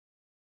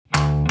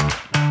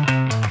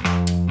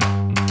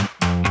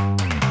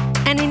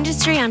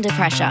Industry under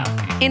pressure.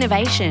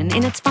 Innovation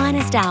in its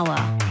finest hour.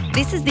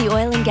 This is the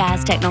Oil and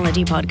Gas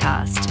Technology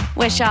Podcast,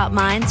 where sharp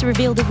minds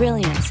reveal the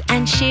brilliance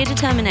and sheer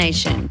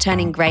determination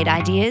turning great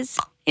ideas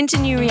into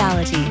new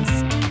realities.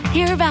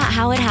 Hear about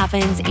how it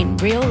happens in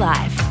real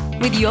life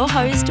with your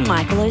host,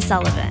 Michael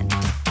O'Sullivan.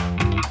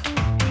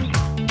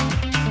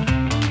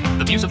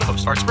 The views of the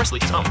host are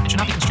expressly his own and should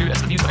not be construed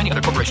as the views of any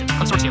other corporation,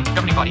 consortium,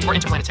 governing body, or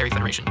interplanetary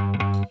federation.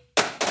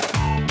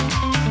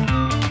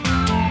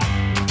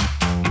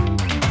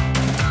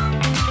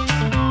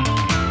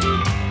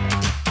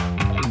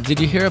 Did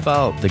you hear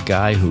about the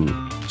guy who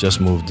just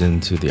moved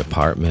into the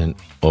apartment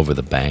over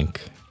the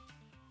bank?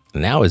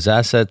 Now his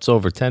assets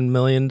over $10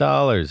 million.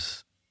 All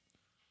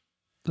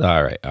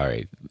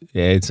right.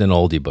 It's an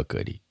oldie but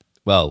goodie.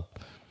 Well,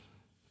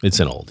 it's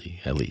an oldie,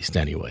 at least,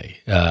 anyway.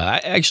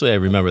 I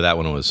remember that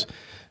one was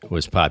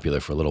popular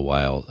for a little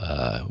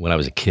while. When I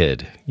was a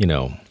kid, you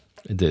know,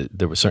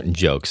 there were certain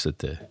jokes that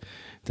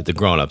the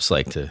grown-ups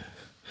like to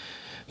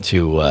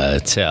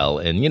tell,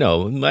 and you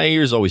know, my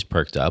ears always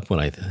perked up when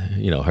I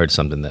heard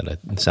something that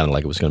sounded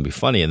like it was going to be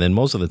funny, and then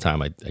most of the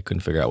time I couldn't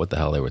figure out what the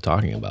hell they were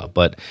talking about.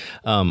 But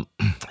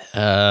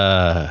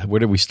where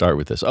did we start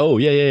with this? Oh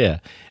yeah.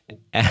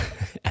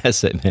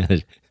 Asset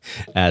management.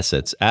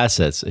 Assets.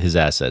 His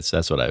assets.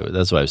 That's what I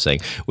was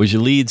saying, which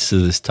leads to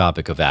this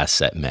topic of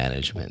asset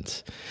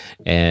management,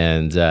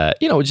 and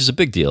which is a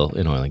big deal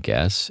in oil and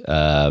gas,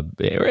 or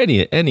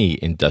any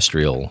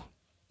industrial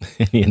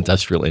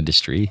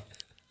industry.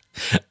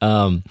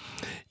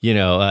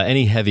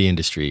 Any heavy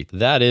industry.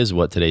 That is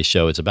what today's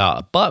show is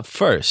about. But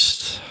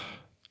first,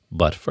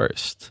 I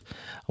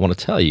want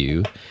to tell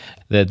you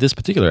that this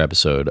particular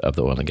episode of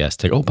the Oil and Gas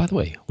Tech. Oh, by the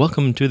way,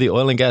 welcome to the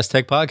Oil and Gas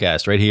Tech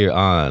Podcast right here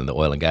on the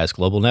Oil and Gas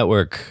Global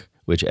Network,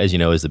 which, as you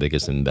know, is the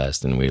biggest and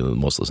best, and we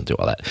most listen to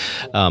all that.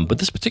 But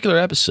this particular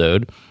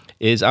episode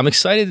I'm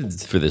excited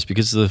for this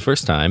because it's the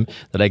first time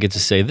that I get to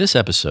say this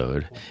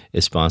episode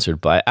is sponsored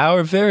by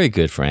our very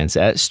good friends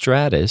at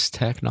Stratus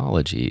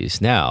Technologies.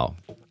 Now,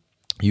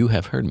 you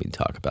have heard me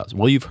talk about,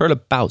 you've heard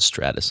about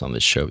Stratus on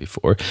this show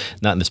before,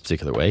 not in this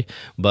particular way,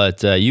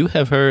 but you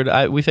have heard,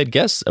 we've had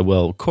guests,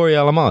 Corey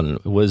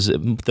Alamon was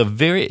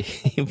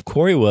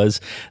Corey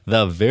was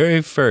the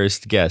very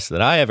first guest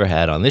that I ever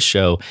had on this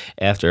show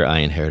after I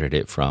inherited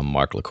it from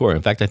Mark LaCour.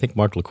 In fact, I think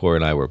Mark LaCour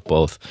and I were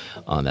both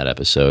on that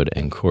episode,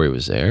 and Corey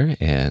was there,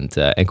 and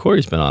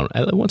Corey's been on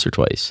once or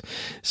twice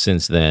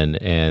since then,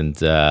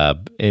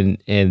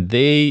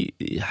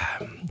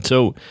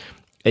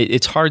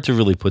 it's hard to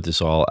really put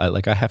this all,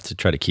 I have to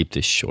try to keep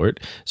this short,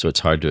 so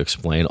it's hard to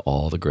explain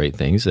all the great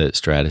things that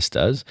Stratus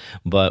does.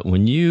 But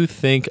when you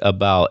think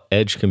about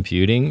edge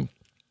computing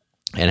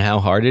and how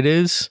hard it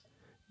is,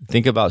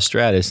 think about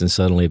Stratus and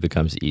suddenly it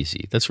becomes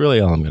easy. That's really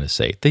all I'm going to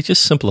say. They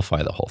just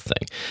simplify the whole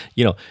thing.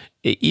 You know,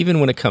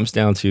 even when it comes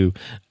down to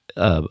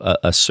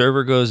a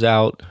server goes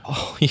out,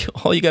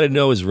 all you got to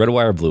know is red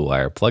wire, blue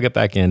wire, plug it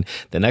back in.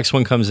 The next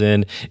one comes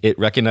in, it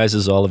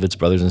recognizes all of its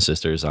brothers and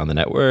sisters on the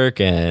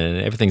network, and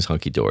everything's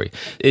hunky-dory.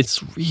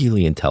 It's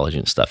really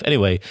intelligent stuff.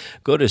 Anyway,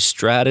 go to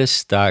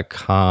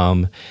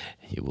stratus.com.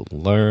 You will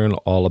learn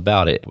all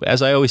about it.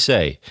 As I always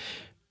say,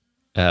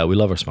 we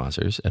love our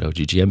sponsors at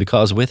OGGN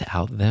because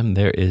without them,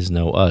 there is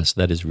no us.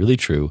 That is really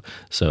true.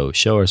 So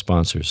show our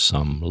sponsors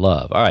some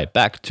love. All right,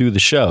 back to the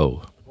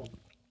show.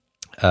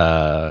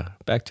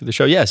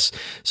 Yes.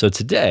 So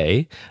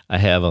today I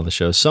have on the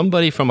show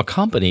somebody from a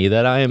company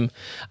that I'm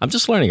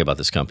just learning about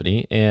this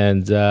company,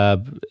 and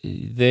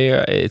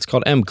it's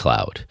called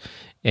mCloud.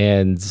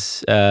 And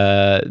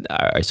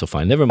all right, so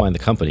fine, never mind the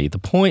company. The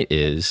point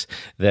is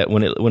that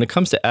when it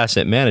comes to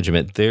asset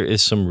management,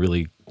 there's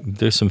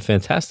some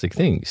fantastic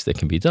things that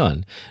can be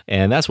done,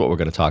 and that's what we're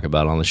going to talk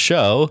about on the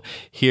show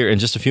here in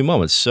just a few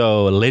moments.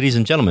 So, ladies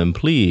and gentlemen,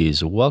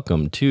 please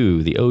welcome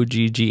to the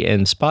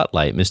OGGN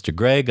Spotlight, Mr.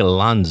 Greg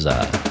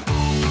Lanza.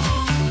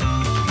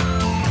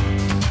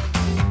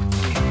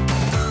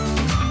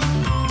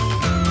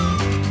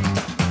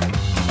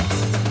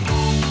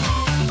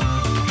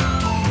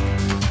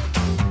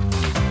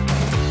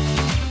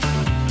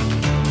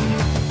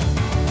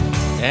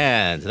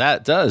 And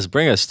that does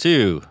bring us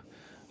to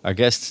our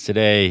guest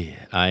today.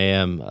 I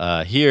am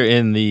here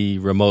in the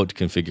remote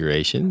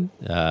configuration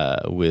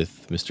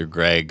with Mr.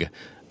 Greg.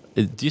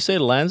 Do you say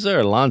Lanza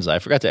or Lanza? I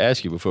forgot to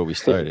ask you before we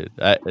started.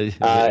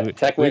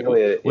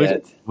 Technically,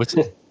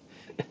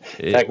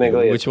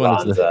 technically, which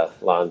one is the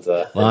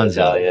Lanza?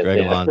 Lanza,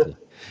 Greg Lanza.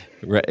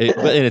 Right,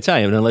 but in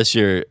Italian, unless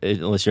you're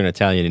an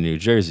Italian in New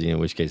Jersey, in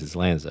which case it's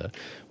Lanza.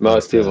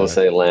 Most people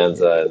say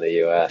Lanza in the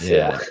U.S.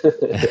 Yeah.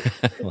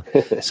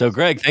 So,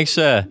 Greg, thanks.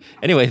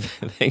 Anyway,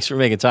 thanks for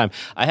making time.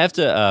 I have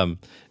to.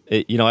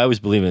 I always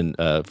believe in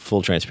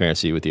full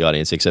transparency with the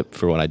audience, except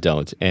for when I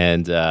don't.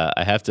 And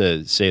I have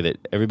to say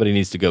that everybody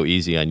needs to go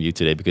easy on you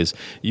today because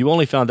you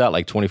only found out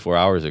like 24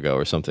 hours ago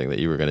or something that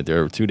you were going to do,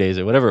 or 2 days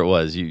or whatever it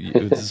was.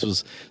 This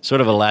was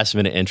sort of a last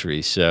minute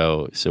entry,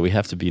 so we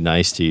have to be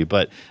nice to you.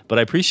 But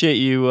I appreciate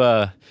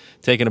you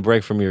taking a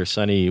break from your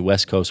sunny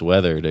West Coast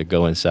weather to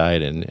go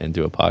inside and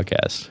do a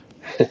podcast.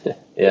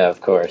 Yeah,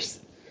 of course.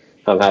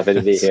 I'm happy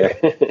to be here.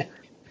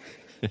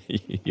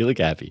 You look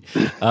happy.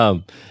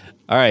 All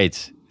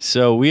right.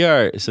 So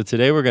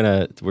today we're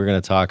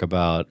gonna talk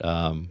about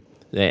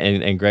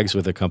and Greg's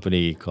with a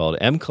company called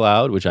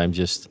mCloud, which I have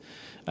just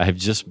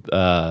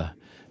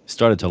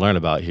started to learn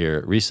about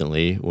here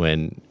recently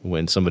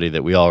when somebody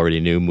that we already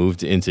knew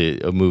moved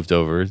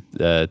over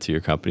to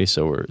your company.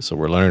 So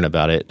we're learning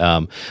about it.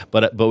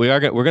 But we're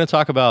gonna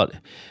talk about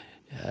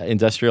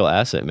industrial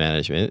asset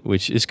management,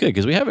 which is good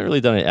because we haven't really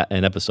done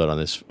an episode on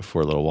this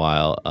for a little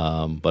while.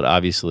 But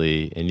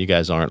obviously, and you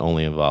guys aren't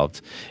only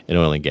involved in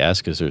oil and gas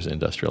because there's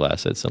industrial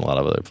assets in a lot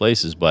of other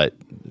places, but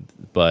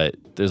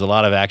there's a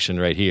lot of action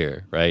right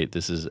here, right?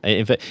 This is,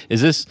 in fact,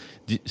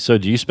 so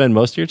do you spend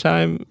most of your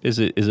time, is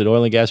it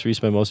oil and gas where you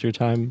spend most of your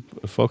time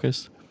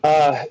focused?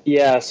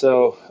 Yeah,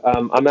 so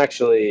I'm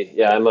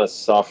a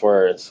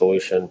software and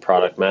solution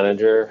product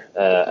manager,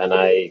 and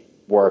I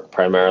work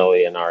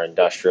primarily in our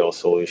industrial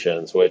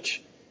solutions,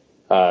 which,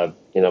 you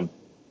know,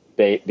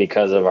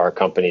 because of our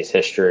company's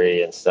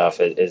history and stuff,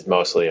 it is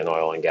mostly in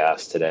oil and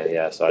gas today.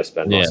 Yeah, so I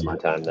spend most of my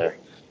time there.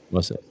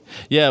 Mostly.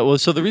 Yeah, well,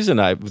 so the reason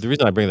I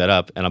bring that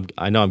up, and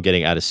I know I'm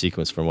getting out of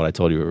sequence from what I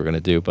told you we were going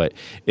to do, but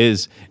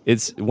it's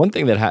one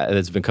thing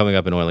that's been coming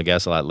up in oil and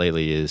gas a lot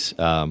lately is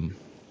that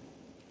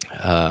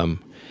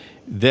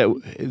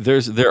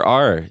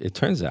it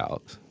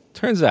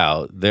turns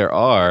out there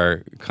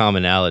are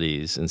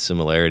commonalities and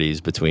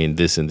similarities between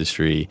this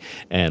industry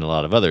and a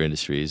lot of other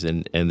industries,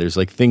 and there's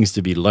like things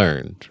to be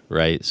learned,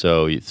 right?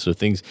 So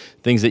things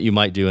that you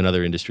might do in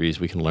other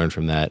industries, we can learn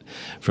from that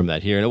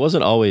here. And it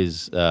wasn't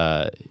always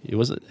I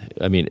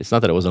mean, it's not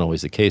that it wasn't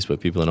always the case, but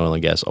people in oil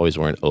and gas always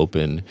weren't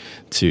open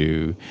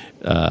to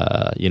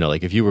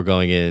like if you were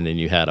going in and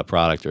you had a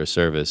product or a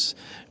service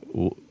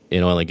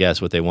in oil and gas,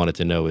 what they wanted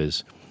to know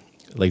is,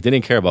 like, they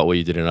didn't care about what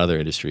you did in other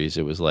industries.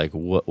 It was like,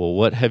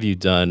 what have you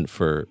done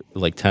for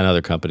like 10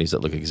 other companies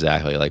that look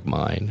exactly like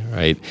mine,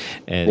 right?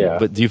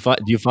 But do you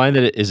find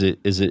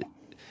that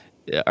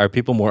are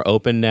people more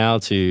open now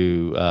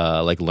to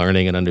like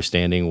learning and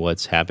understanding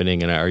what's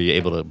happening, and are you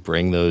able to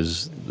bring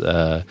those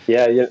those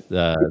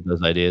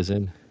ideas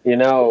in?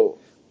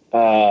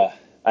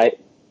 I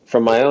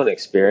from my own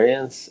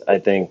experience, I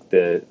think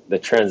the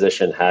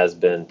transition has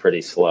been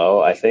pretty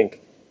slow. I think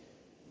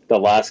the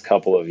last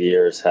couple of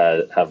years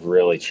have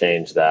really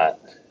changed that.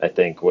 I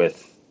think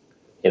with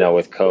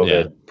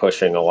COVID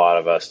pushing a lot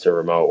of us to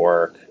remote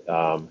work,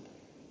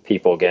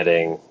 people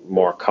getting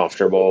more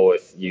comfortable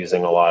with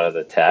using a lot of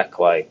the tech,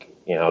 like,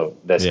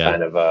 this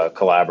kind of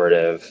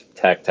collaborative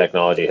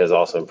technology has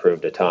also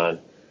improved a ton.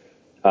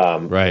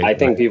 I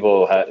think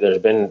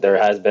there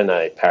has been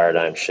a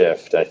paradigm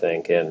shift, I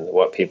think, in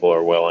what people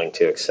are willing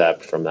to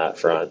accept from that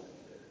front.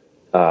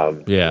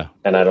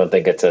 And I don't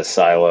think it's as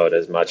siloed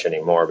as much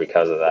anymore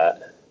because of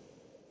that.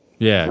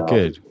 Yeah,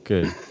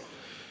 good.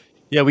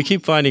 Yeah, we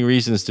keep finding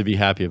reasons to be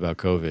happy about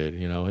COVID.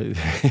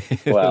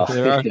 Well,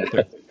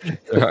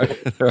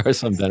 there are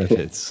some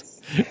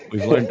benefits.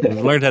 We've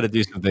learned how to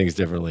do some things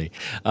differently.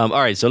 All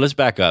right, so let's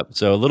back up.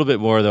 So a little bit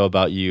more though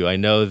about you. I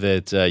know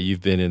that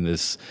you've been in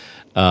this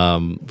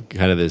kind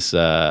of this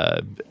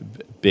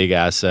big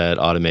asset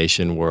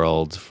automation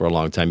world for a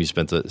long time. You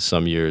spent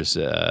some years,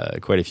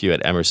 quite a few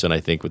at Emerson, I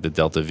think, with the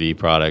Delta V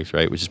product,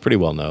 right, which is pretty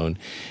well known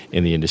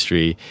in the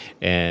industry.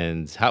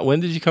 And when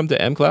did you come to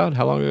mCloud?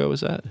 How long ago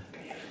was that?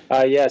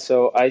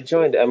 So I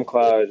joined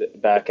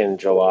mCloud back in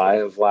July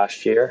of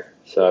last year.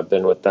 So I've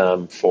been with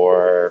them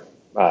for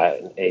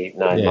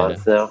 8-9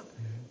 months now.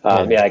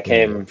 I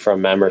came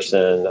from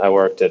Emerson. I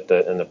worked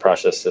in the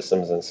Process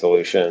Systems and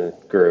Solution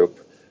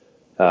group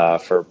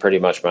for pretty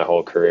much my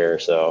whole career.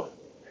 So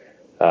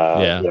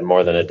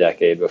more than a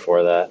decade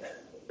before that.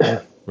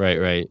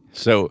 Right.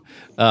 So,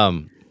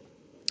 and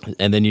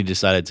then you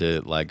decided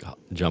to like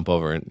jump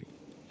over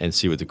and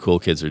see what the cool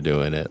kids are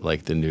doing at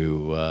like the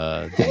new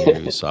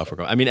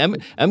software. I mean,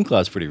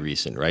 mCloud's pretty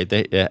recent, right?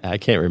 I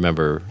can't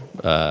remember,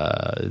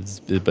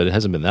 but it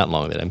hasn't been that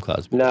long that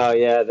mCloud's been. No,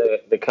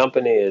 the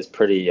company is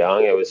pretty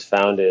young. It was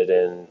founded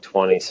in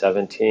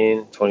 2016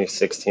 or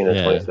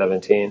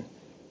 2017,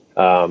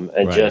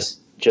 and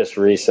just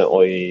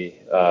recently,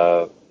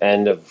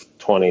 end of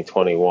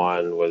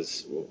 2021,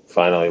 was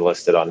finally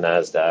listed on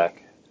NASDAQ.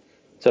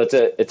 So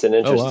it's an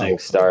interesting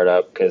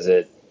startup because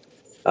it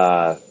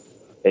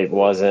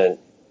wasn't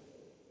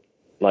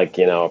like,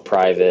 a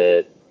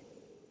private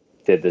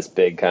did this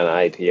big kind of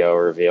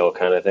IPO reveal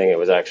kind of thing. It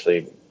was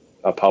actually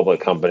a public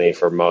company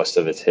for most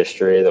of its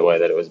history, the way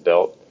that it was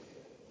built.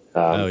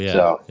 But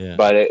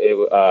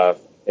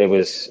it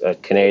was a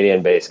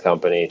Canadian-based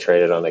company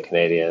traded on the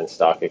Canadian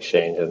Stock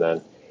Exchange,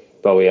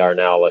 but we are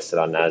now listed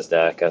on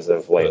NASDAQ as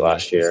of late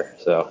last year.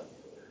 So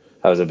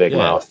that was a big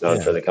milestone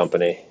for the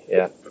company.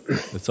 Yeah.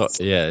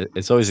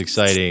 It's always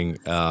exciting.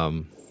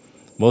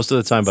 Most of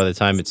the time, by the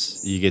time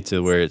you get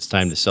to where it's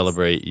time to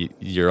celebrate,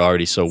 you're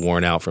already so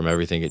worn out from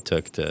everything it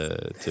took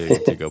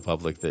to go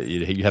public that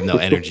you have no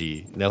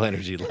energy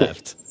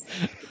left.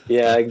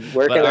 Yeah,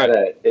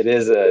 it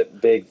is a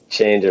big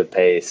change of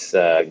pace,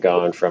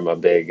 going from a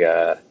big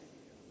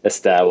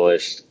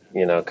established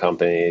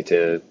company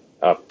to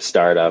a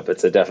startup.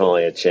 It's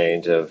definitely a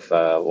change of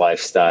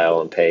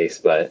lifestyle and pace,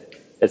 but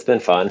it's been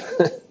fun.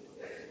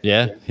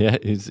 Yeah, yeah.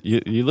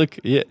 You look.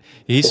 Yeah,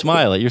 he's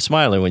smiling. You're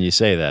smiling when you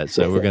say that,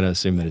 so we're going to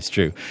assume that it's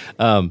true.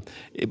 Do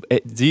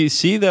you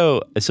see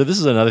though? So this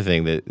is another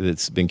thing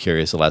that's been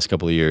curious the last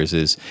couple of years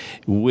is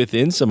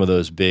within some of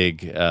those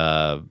big,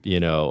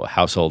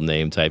 household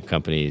name type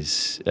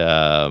companies.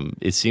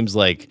 It seems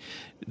like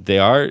they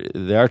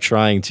are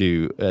trying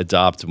to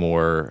adopt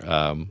more.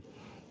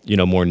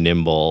 More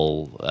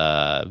nimble.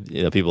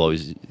 People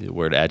always the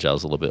word agile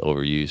is a little bit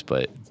overused,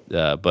 but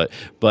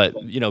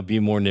be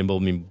more nimble,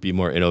 be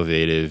more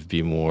innovative,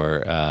 be more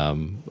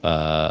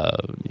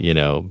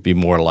be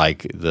more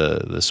like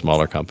the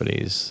smaller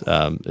companies.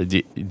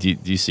 Do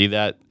you see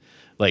that?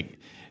 Like,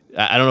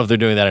 I don't know if they're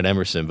doing that at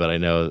Emerson, but I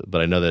know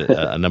that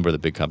a number of the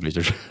big companies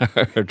are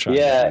trying.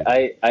 Yeah,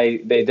 to do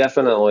that. they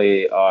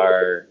definitely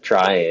are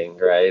trying,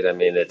 right? I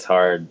mean, it's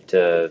hard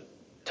to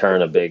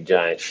turn a big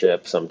giant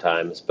ship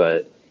sometimes,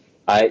 but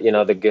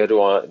the good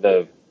one,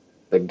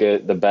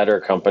 the better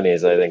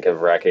companies I think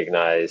have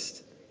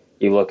recognized.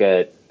 You look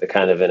at the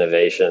kind of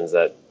innovations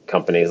that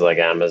companies like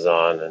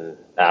Amazon and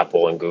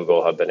Apple and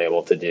Google have been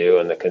able to do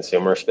in the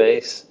consumer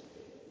space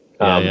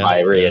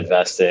by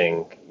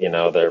reinvesting,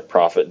 their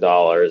profit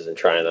dollars and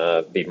trying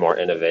to be more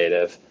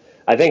innovative.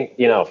 I think,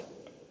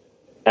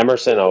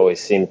 Emerson always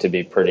seemed to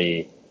be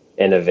pretty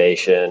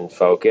innovation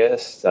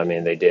focused. I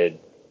mean, they did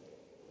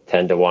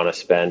tend to want to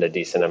spend a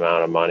decent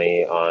amount of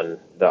money on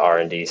the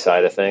R&D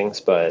side of things,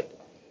 but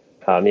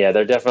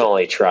they're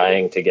definitely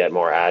trying to get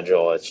more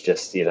agile. It's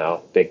just,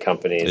 big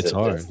companies, It's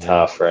hard. it's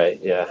tough, right?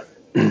 Yeah.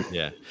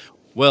 Yeah.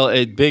 Well,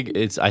 I think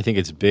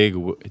it's big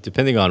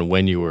depending on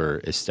when you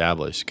were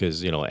established,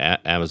 because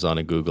Amazon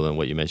and Google and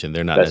what you mentioned,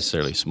 they're not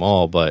necessarily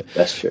small, but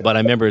That's true. But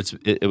I remember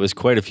it was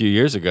quite a few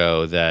years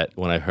ago that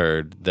when I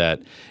heard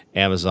that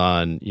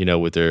Amazon,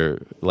 with their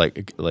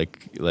like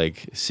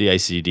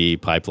CI/CD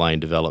pipeline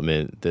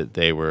development, that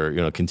they were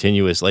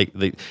continuous. Like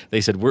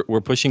they said, we're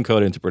pushing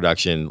code into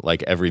production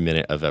like every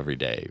minute of every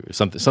day, or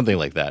something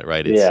like that,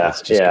 right?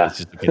 It's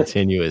just a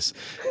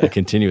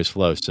continuous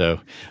flow. So,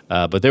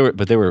 but they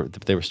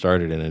were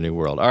started in a new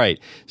world. All right,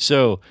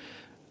 so.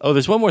 Oh,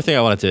 there's one more thing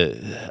I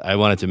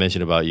wanted to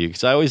mention about you,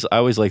 because I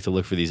always like to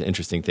look for these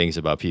interesting things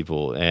about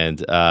people. And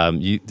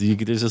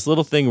there's this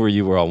little thing where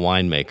you were a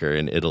winemaker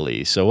in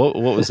Italy. So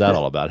what was that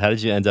all about? How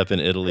did you end up in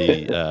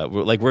Italy?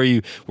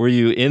 Were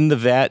you in the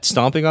vat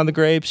stomping on the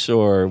grapes,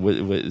 or do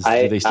they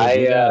still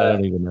do that? I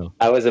don't even know.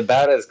 I was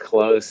about as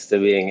close to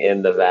being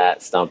in the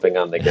vat stomping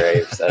on the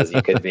grapes as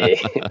you could be.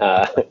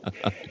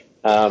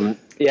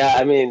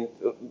 I mean,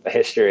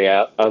 history.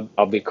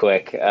 I'll be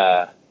quick.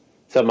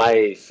 So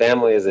my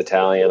family is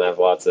Italian. I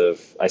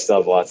still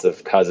have lots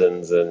of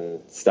cousins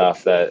and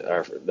stuff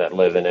that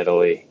live in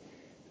Italy.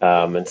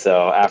 And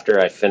so after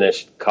I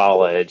finished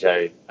college,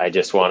 I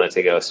just wanted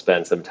to go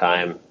spend some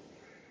time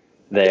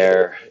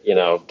there,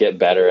 get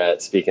better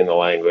at speaking the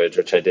language,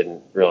 which I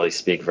didn't really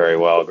speak very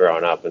well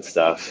growing up and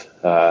stuff.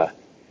 So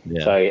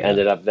I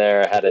ended up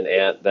there. I had an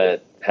aunt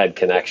that had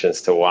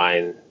connections to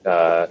wine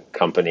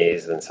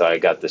companies. And so I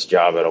got this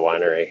job at a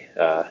winery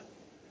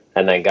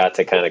and then got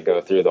to kind of go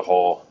through the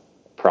whole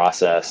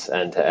process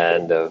end to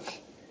end of,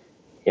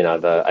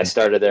 I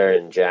started there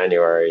in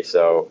January.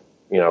 So,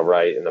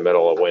 right in the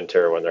middle of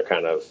winter when they're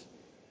kind of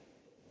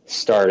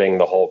starting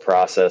the whole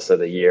process of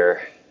the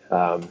year.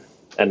 And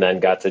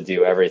then got to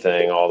do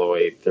everything all the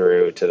way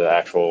through to the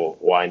actual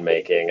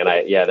winemaking. And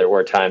there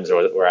were times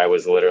where I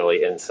was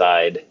literally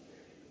inside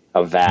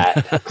a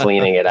vat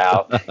cleaning it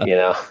out,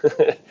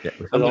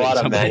 It was a lot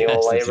of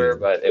manual labor,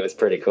 but it was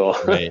pretty cool.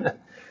 Right.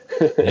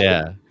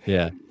 Yeah.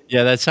 Yeah.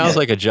 Yeah, that sounds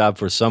like a job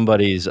for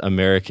somebody's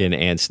American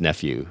aunt's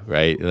nephew,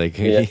 right? Like,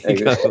 put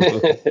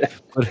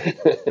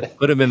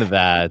him in the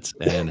vats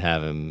and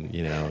have him,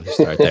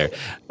 start there.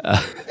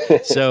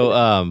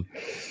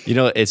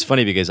 It's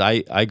funny because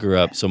I grew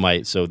up. I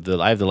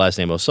have the last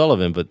name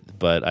O'Sullivan,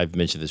 but I've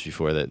mentioned this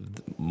before that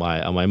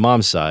on my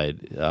mom's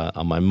side,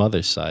 on my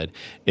mother's side,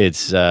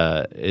 it's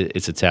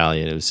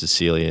Italian. It was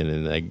Sicilian,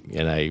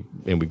 and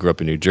we grew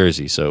up in New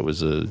Jersey, so it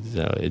was a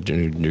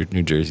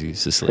New Jersey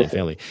Sicilian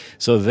family.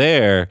 So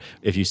there,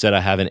 if you said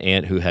I have an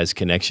aunt who has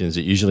connections,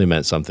 it usually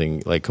meant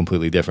something like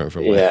completely different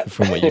from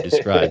what you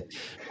described.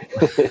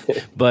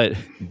 but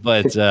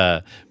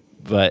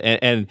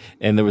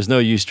there was no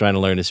use trying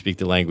to learn to speak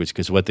the language,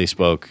 because what they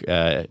spoke,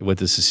 what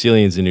the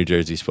Sicilians in New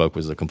Jersey spoke,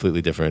 was a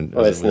completely different.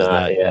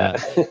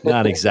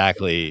 Not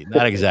exactly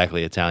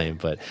Italian.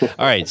 But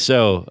all right,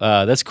 so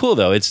that's cool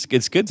though. It's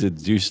good to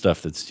do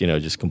stuff that's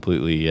just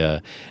completely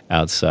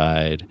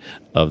outside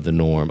of the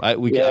norm. I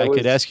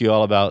could ask you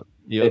all about.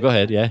 Go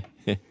ahead. Yeah.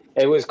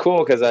 It was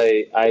cool because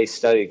I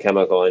studied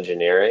chemical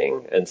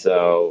engineering, and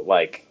so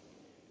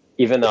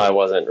even though I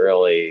wasn't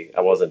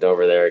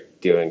over there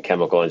doing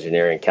chemical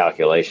engineering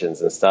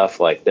calculations and stuff,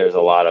 there's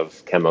a lot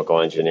of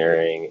chemical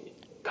engineering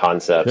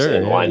concepts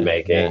in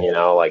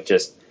winemaking,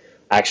 just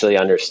actually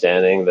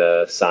understanding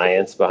the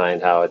science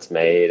behind how it's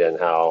made and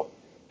how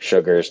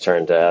sugars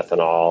turn to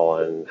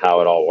ethanol and how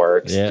it all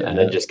works. And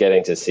then just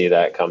getting to see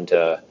that come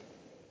to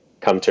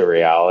come to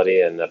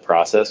reality in the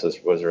process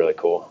was really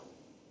cool.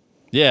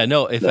 Yeah,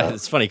 no,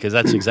 it's funny because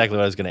that's exactly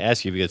what I was going to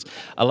ask you, because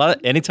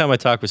anytime I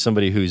talk with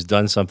somebody who's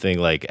done something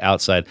like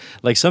outside,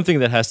 like something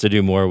that has to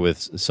do more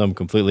with some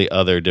completely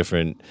other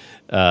different,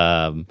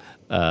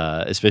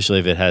 especially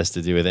if it has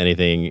to do with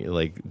anything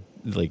like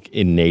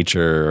in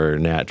nature or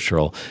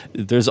natural,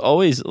 there's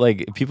always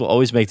like people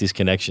always make these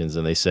connections,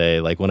 and they say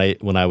like when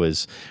I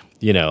was,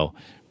 you know,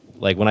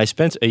 like when I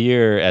spent a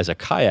year as a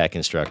kayak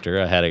instructor,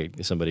 I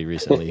had somebody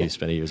recently who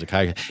spent a year as a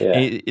kayak.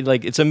 Yeah.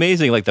 Like it's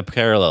amazing, like the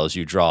parallels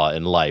you draw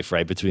in life,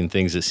 right, between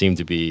things that seem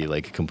to be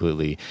like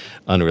completely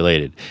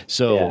unrelated.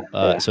 So,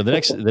 so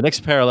the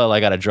next parallel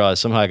I got to draw is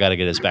somehow I got to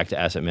get us back to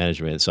asset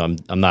management. So I'm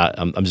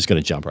just going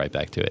to jump right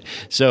back to it.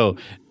 So,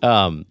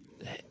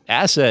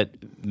 asset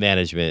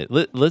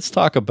management. Let's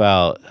talk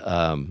about.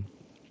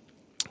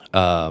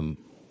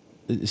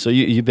 So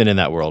you've been in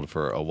that world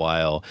for a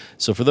while.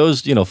 So for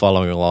those,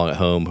 following along at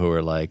home who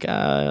are like,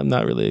 I'm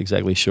not really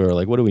exactly sure.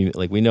 Like, what do we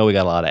like? We know we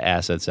got a lot of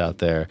assets out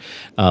there,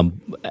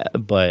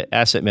 but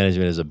asset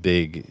management is a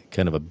big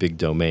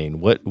domain.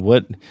 What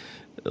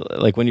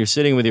like when you're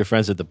sitting with your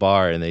friends at the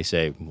bar and they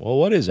say, well,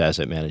 what is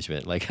asset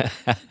management? Like,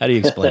 how do you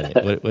explain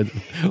it? What does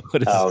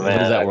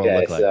that world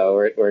look like? So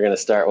we're going to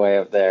start way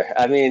up there.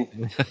 I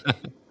mean,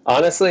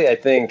 honestly, I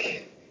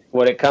think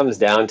what it comes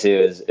down to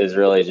is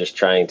really just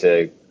trying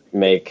to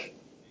make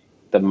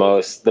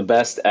the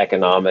best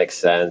economic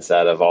sense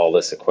out of all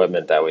this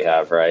equipment that we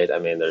have, right? I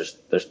mean,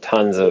 there's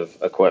tons of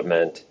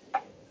equipment.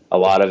 A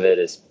lot of it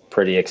is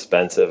pretty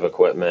expensive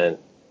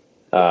equipment.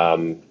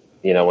 When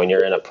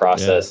you're in a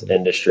process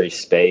industry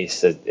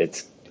space,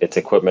 it's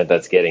equipment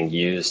that's getting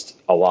used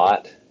a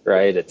lot,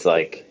 right? It's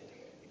like,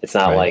 it's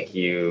not like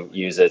you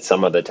use it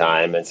some of the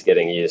time. It's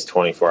getting used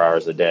 24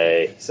 hours a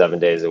day, 7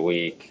 days a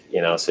week,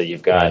 so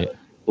you've got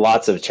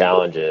lots of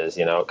challenges.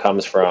 It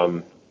comes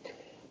from,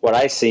 what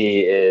I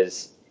see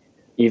is,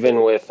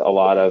 even with a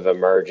lot of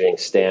emerging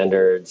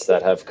standards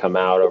that have come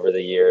out over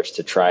the years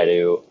to try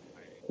to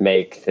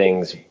make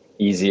things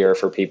easier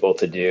for people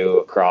to do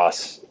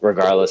across,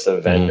 regardless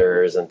of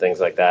vendors and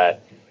things like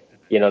that,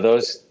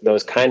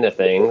 those kind of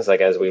things, like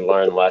as we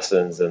learn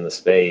lessons in the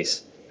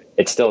space,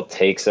 it still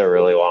takes a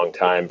really long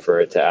time for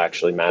it to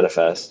actually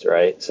manifest,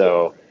 right?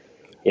 So,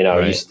 you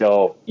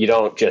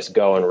don't just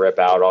go and rip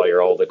out all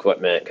your old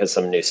equipment because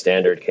some new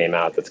standard came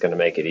out that's going to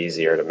make it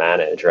easier to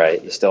manage,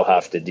 right? You still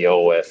have to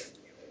deal with,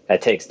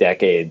 it takes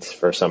decades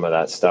for some of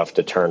that stuff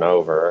to turn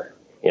over,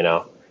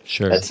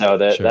 Sure. And so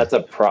that's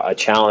a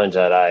challenge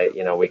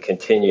that we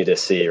continue to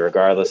see,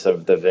 regardless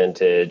of the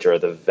vintage or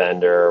the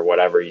vendor or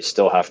whatever. You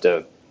still have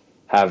to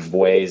have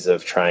ways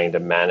of trying to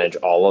manage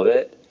all of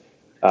it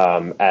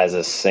as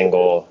a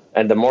single,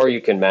 and the more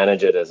you can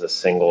manage it as a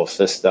single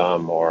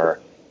system or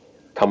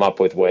come up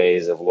with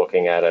ways of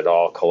looking at it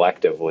all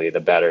collectively, the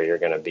better you're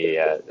going to be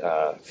at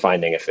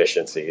finding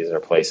efficiencies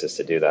or places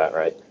to do that,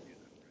 right?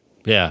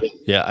 Yeah.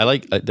 I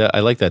like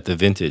that, the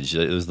vintage.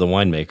 It was the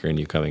winemaker in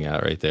you coming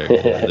out right there.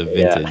 The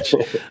vintage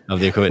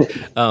of the equipment.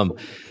 And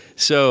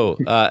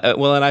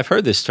I've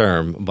heard this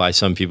term by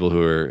some people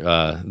who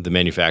are the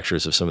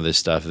manufacturers of some of this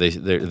stuff.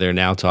 They're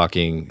now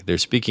talking. They're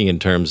speaking in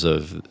terms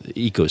of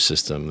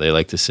ecosystem. They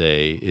like to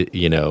say,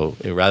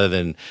 rather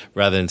than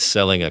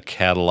selling a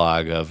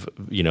catalog of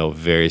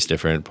various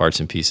different parts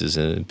and pieces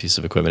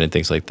of equipment and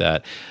things like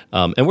that.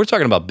 And we're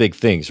talking about big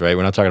things, right?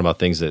 We're not talking about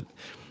things that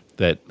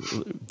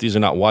these are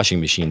not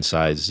washing machine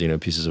size,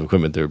 pieces of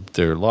equipment.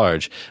 They're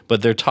large,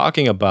 but they're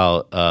talking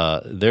about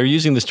they're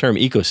using this term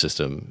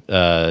ecosystem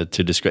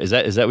to describe.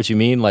 Is that what you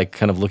mean? Like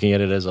kind of looking at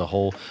it as a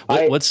whole.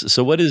 What is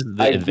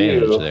the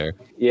advantage there?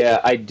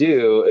 Yeah, I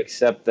do.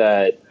 Except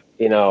that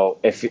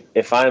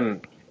if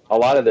I'm, a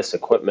lot of this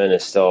equipment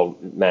is still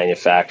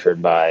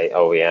manufactured by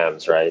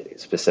OEMs, right?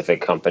 Specific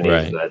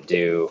companies that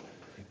do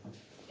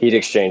heat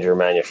exchanger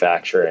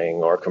manufacturing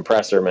or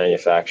compressor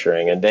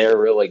manufacturing, and they're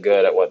really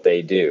good at what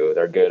they do.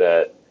 They're good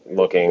at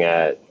looking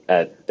at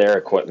their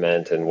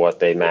equipment and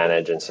what they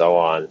manage and so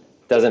on.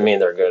 Doesn't mean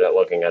they're good at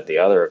looking at the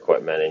other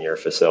equipment in your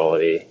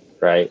facility,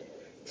 right?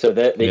 So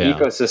the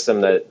ecosystem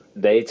that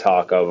they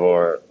talk of,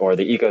 or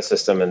the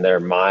ecosystem in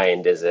their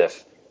mind, is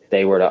if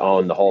they were to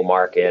own the whole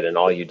market and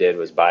all you did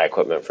was buy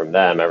equipment from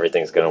them,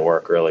 everything's going to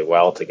work really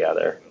well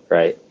together,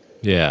 right?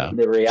 Yeah.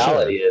 The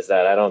reality is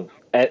that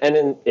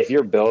if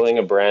you're building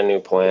a brand new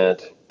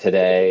plant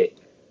today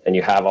and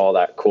you have all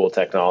that cool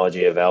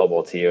technology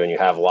available to you and you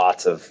have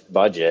lots of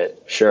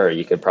budget, sure,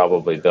 you could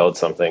probably build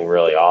something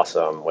really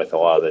awesome with a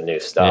lot of the new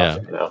stuff,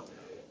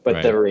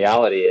 But the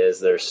reality is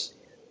there's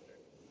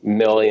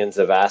millions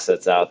of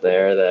assets out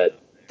there that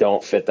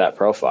don't fit that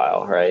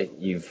profile, right?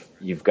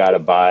 You've got to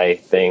buy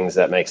things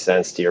that make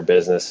sense to your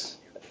business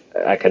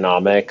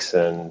economics,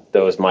 and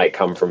those might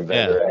come from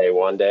vendor A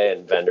one day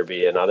and vendor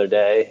B another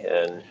day,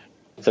 and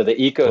so the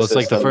ecosystem. Well, it's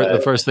like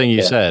the first thing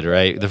you said,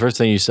 right? The first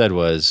thing you said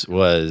was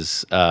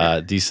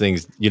these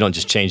things, you don't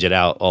just change it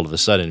out all of a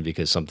sudden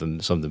because something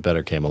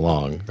better came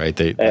along, right?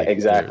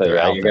 Exactly they're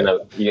right.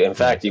 In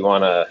fact, you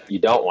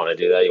don't want to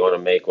do that. You want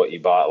to make what you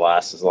bought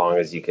last as long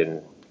as you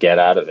can get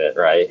out of it,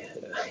 right?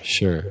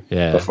 Sure.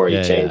 Yeah. Before you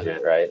Yeah. change Yeah.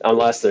 it, right?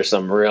 Unless there's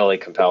some really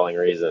compelling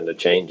reason to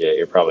change it,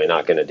 you're probably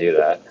not going to do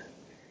that.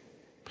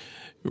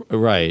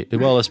 Right.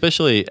 Well,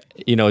 especially,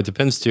 it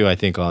depends too, I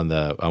think,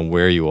 on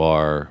where you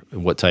are,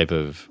 what type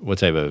of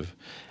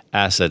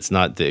assets,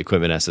 not the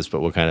equipment assets,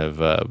 but what kind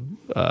of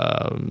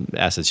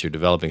assets you're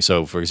developing.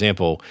 So, for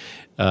example,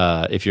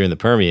 if you're in the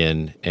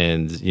Permian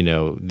and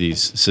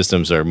these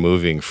systems are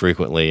moving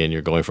frequently and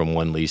you're going from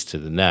one lease to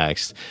the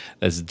next,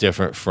 that's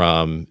different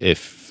from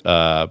if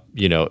you're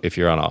on if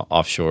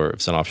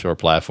it's an offshore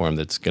platform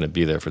that's going to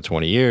be there for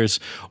 20 years,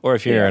 or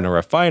if you're in a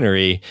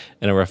refinery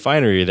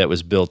that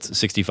was built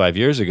 65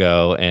 years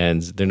ago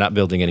and they're not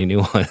building any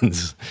new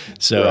ones.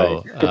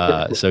 So,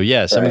 Right. so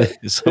yeah, some of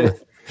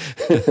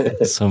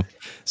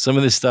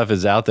this stuff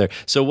is out there.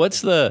 So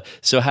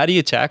how do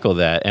you tackle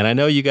that? And I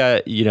know you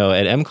got, at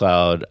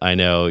mCloud, I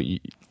know,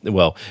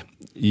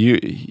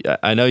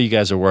 I know you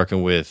guys are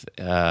working with,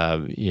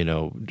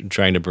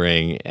 trying to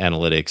bring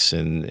analytics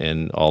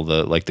and all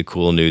the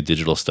cool new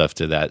digital stuff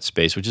to that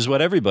space, which is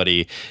what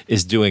everybody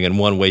is doing in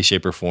one way,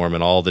 shape, or form,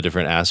 and all the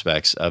different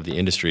aspects of the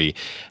industry.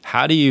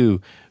 How do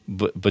you?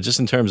 But just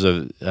in terms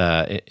of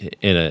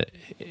in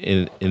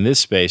this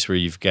space where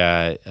you've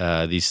got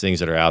these things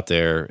that are out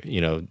there,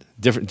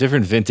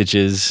 different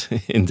vintages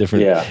in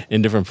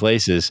different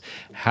places.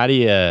 How do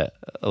you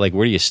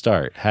where do you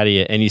start?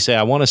 And you say,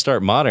 I want to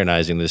start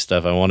modernizing this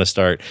stuff. I want to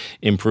start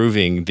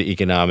improving the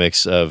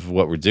economics of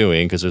what we're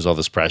doing because there's all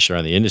this pressure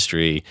on the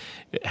industry.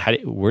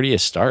 Where do you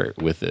start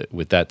with it,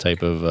 with that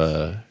type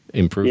of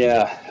improvement?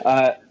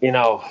 Yeah,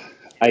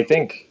 I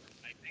think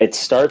it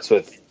starts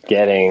with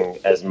getting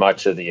as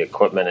much of the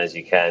equipment as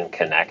you can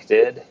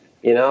connected,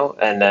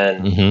 and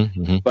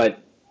then, but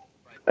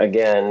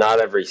again, not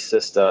every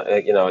system,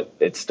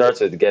 it starts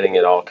with getting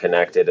it all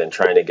connected and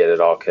trying to get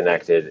it all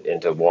connected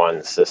into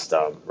one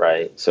system,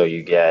 right? So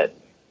you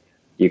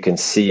can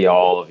see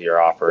all of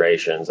your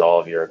operations, all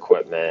of your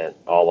equipment,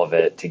 all of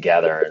it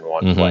together in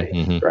one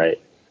place,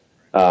 right?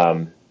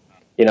 I'll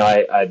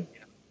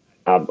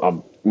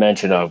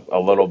mention a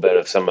little bit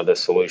of some of the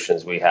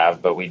solutions we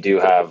have, but we do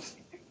have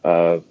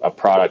a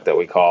product that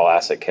we call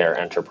Asset Care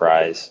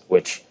Enterprise,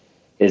 which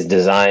is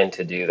designed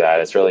to do that.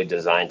 It's really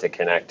designed to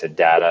connect to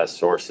data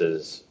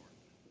sources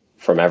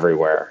from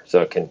everywhere.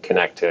 So it can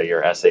connect to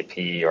your SAP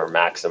or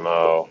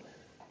Maximo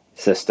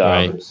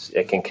systems.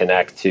 Right. It can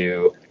connect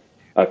to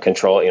a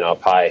control,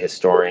 PI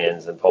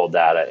historians and pull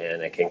data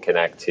in. It can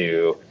connect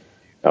to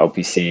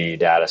OPC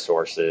data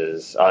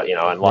sources,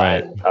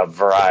 and a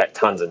variety,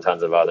 tons and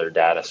tons of other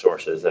data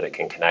sources that it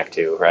can connect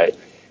to, right?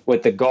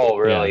 With the goal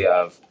really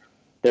of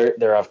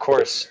there of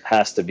course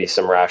has to be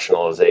some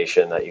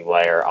rationalization that you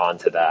layer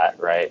onto that,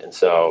 right? And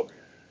so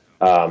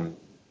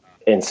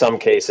in some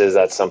cases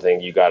that's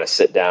something you got to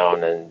sit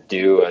down and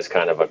do as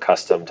kind of a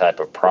custom type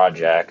of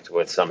project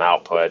with some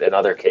output. In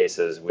other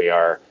cases we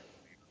are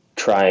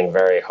trying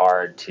very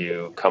hard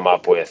to come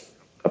up with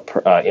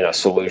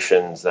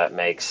solutions that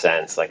make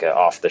sense, like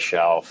off the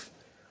shelf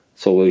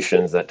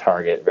solutions that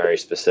target very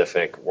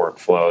specific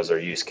workflows or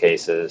use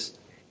cases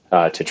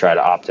to try to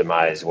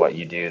optimize what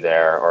you do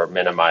there or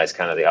minimize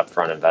kind of the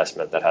upfront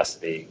investment that has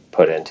to be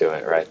put into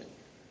it, right?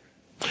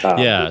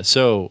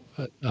 So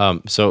I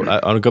want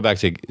to go back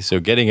to,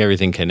 getting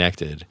everything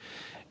connected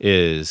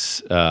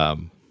is,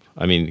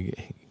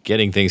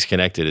 getting things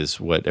connected is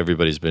what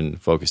everybody's been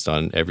focused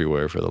on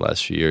everywhere for the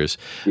last few years.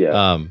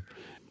 Yeah.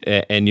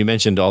 And you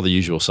mentioned all the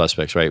usual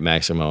suspects, right?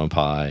 Maximo and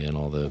Pi and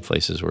all the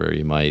places where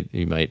you might.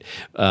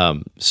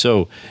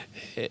 So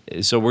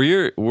where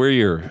you're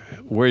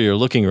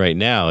looking right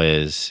now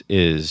is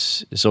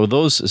so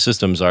those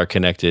systems are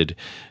connected,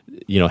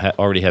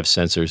 already have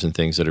sensors and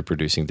things that are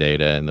producing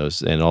data, and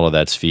all of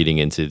that's feeding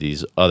into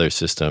these other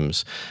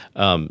systems.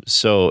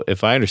 So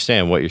if I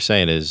understand what you're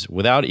saying is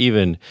without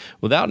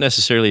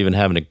necessarily even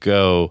having to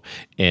go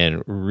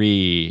and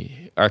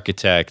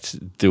architect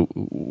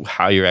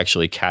how you're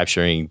actually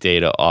capturing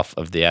data off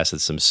of the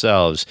assets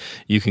themselves,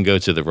 you can go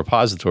to the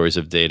repositories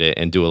of data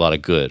and do a lot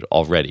of good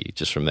already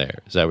just from there.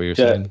 Is that what you're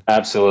saying?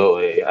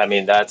 Absolutely. I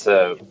mean, that's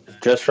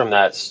just from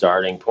that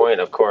starting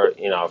point. Of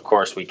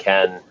course we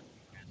can,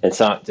 and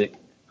some,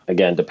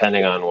 again,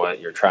 depending on what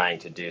you're trying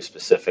to do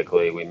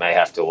specifically, we may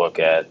have to look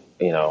at,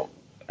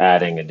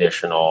 adding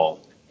additional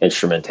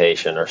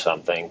instrumentation or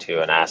something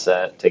to an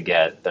asset to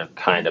get the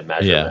kind of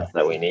measurements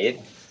that we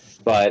need.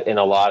 But in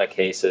a lot of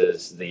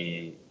cases,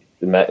 the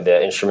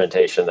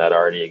instrumentation that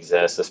already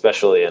exists,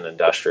 especially in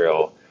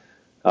industrial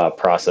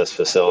process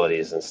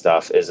facilities and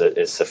stuff,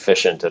 is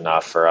sufficient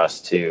enough for us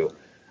to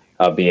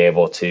be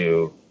able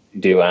to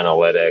do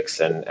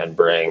analytics and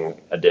bring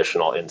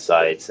additional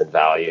insights and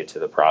value to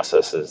the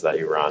processes that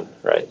you run,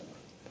 right?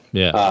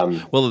 Yeah. A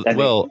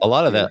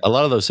lot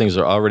of those things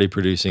are already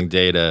producing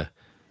data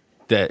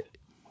that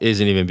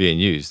isn't even being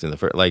used in the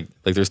first, like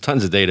there's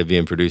tons of data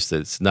being produced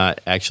that's not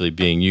actually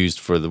being used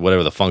for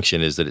whatever the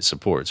function is that it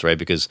supports, right?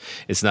 Because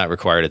it's not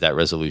required at that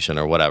resolution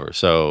or whatever.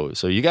 So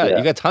you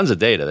got tons of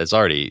data that's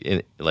already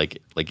in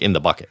in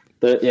the bucket.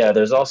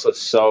 there's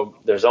also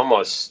there's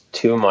almost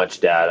too much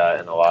data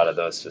in a lot of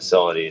those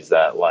facilities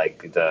that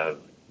like the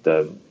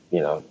the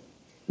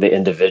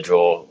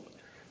individual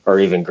or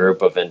even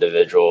group of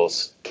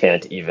individuals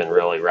can't even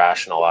really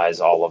rationalize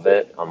all of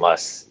it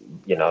unless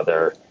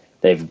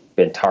they've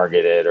been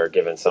targeted or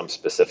given some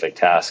specific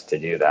task to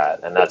do that.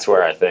 And that's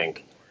where I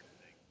think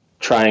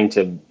trying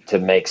to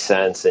make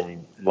sense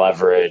and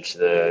leverage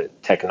the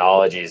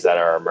technologies that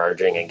are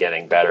emerging and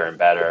getting better and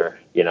better,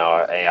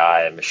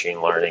 AI and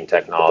machine learning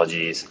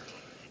technologies.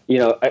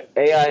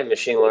 AI and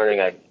machine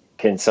learning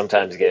can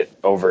sometimes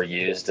get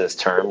overused as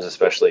terms,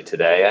 especially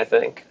today, I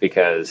think,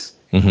 because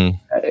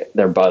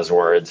they're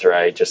buzzwords,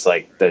 right? Just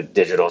like the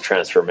digital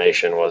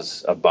transformation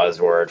was a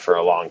buzzword for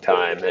a long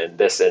time in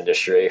this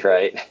industry,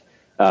 right?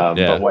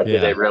 But what do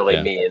they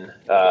really mean?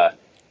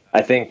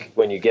 I think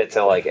when you get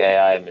to like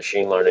AI and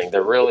machine learning,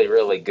 they're really,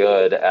 really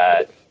good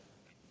at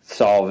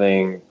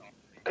solving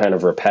kind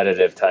of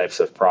repetitive types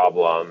of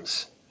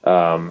problems,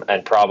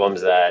 and problems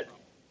that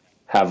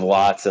have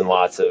lots and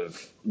lots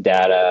of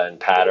data and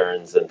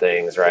patterns and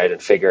things, right?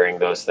 And figuring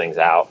those things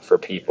out for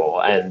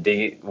people. And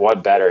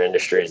what better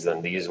industries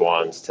than these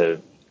ones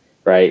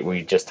right?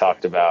 We just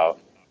talked about,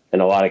 in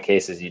a lot of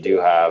cases, you do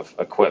have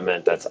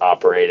equipment that's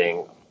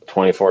operating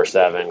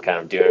 24/7, kind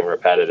of doing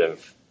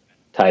repetitive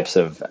types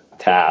of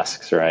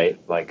tasks, right?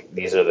 Like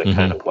these are the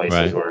kind of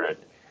places where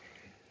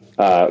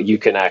you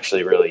can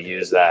actually really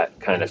use that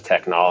kind of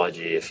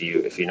technology if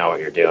you know what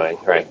you're doing,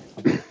 right?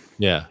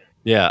 Yeah.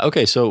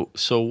 Okay. So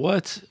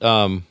what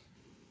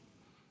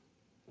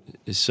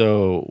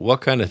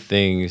kind of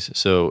things?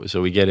 So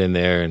we get in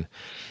there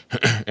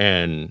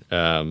and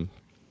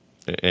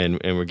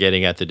we're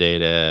getting at the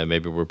data.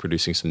 Maybe we're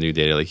producing some new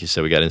data, like you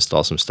said. We got to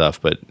install some stuff,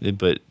 but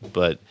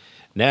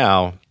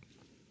now,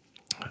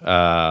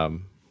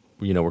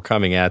 we're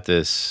coming at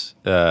this.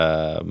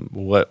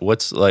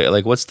 What's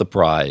what's the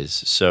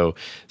prize? So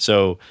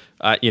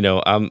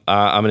I'm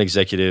an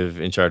executive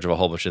in charge of a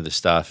whole bunch of this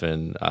stuff,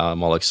 and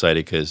I'm all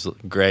excited because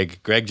Greg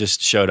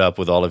just showed up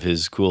with all of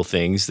his cool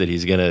things that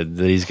he's gonna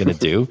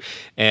do,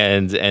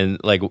 and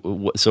like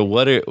so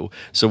what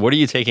are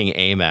you taking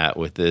aim at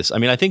with this? I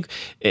mean, I think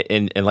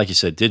and like you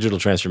said, digital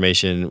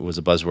transformation was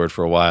a buzzword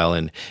for a while,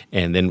 and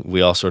then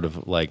we all sort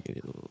of like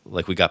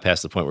we got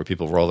past the point where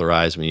people roll their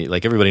eyes when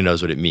like everybody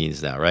knows what it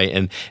means now, right?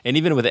 And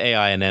even with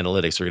AI and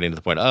analytics, we're getting to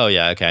the point. Oh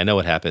yeah, okay, I know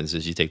what happens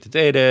is you take the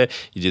data,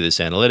 you do this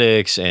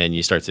analytics, and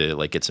you start to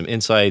like get some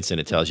insights, and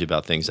it tells you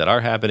about things that are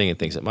happening and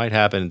things that might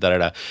happen.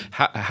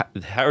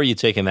 How are you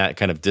taking that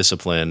kind of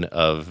discipline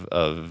of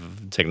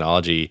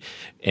technology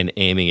and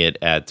aiming it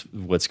at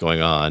what's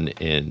going on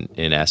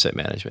in asset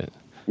management?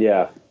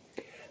 Yeah,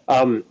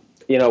 one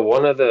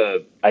of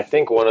the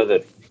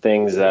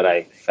things that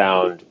I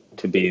found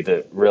to be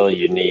the really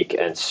unique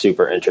and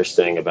super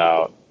interesting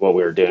about what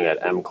we were doing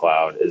at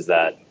mCloud is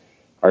that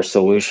our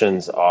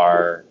solutions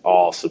are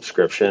all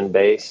subscription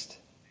based,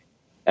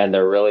 and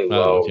they're really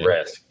low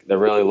risk. They're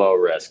really low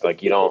risk.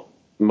 Like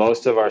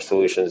most of our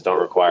solutions don't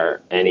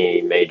require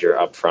any major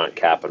upfront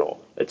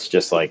capital. It's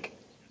just like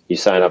you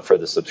sign up for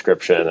the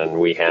subscription and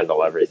we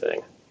handle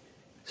everything.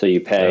 So you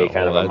pay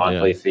a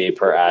monthly fee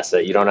per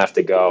asset. You don't have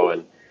to go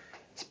and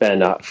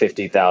spend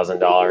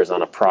 $50,000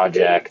 on a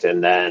project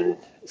and then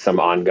some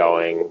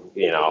ongoing,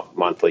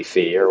 monthly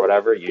fee or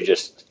whatever. You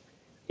just,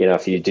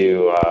 if you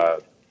do,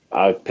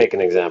 I'll pick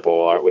an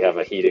example. We have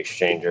a heat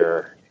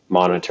exchanger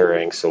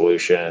monitoring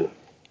solution.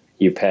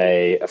 You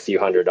pay a few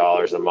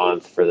 $100s a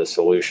month for the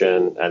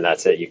solution, and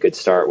that's it. You could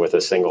start with a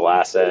single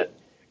asset,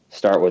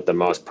 start with the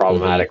most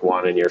problematic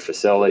one in your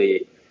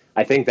facility.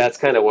 I think that's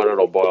kind of what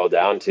it'll boil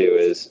down to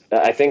is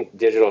I think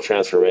digital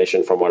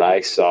transformation, from what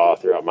I saw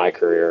throughout my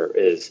career,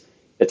 it's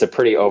a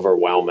pretty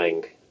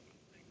overwhelming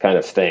kind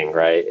of thing,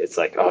 right? It's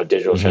like,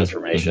 digital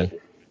transformation.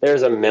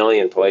 There's a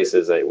million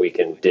places that we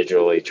can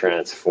digitally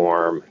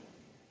transform,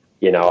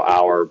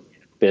 our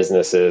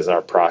businesses,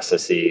 our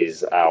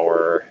processes,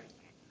 our,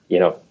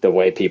 the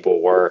way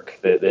people work,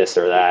 this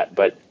or that.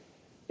 But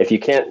if you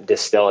can't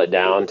distill it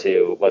down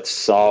to let's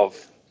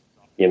solve,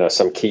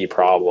 some key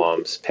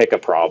problems, pick a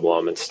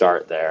problem and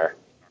start there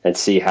and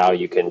see how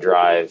you can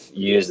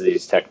use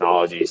these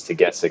technologies to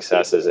get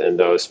successes in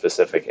those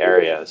specific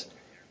areas.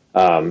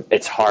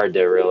 It's hard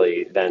to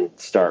really then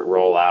start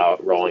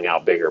rolling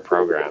out bigger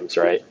programs,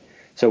 right?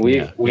 So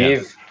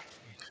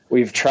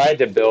we've tried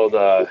to build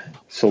a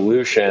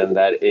solution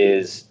that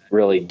is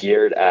really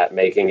geared at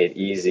making it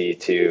easy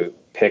to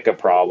pick a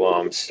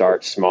problem,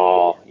 start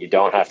small. You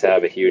don't have to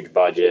have a huge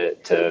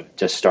budget to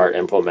just start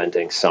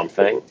implementing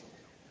something,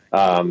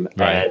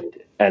 and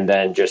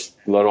then just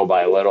little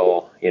by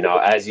little,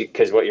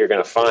 because what you're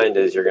going to find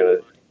is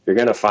you're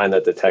going to find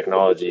that the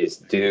technologies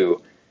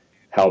do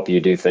help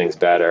you do things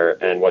better.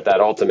 And what that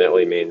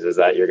ultimately means is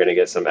that you're going to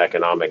get some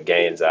economic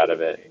gains out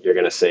of it. You're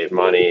going to save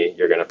money.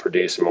 You're going to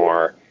produce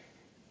more.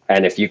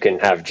 And if you can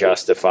have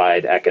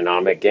justified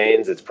economic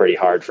gains, it's pretty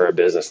hard for a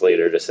business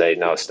leader to say,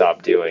 no,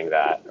 stop doing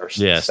that or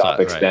stop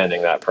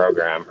expanding that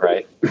program,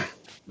 right?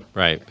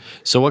 Right.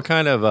 So what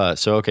kind of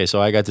so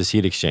I got this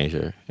heat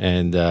exchanger,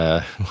 and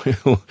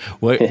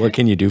what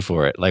can you do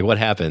for it? Like what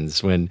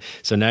happens when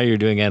so now you're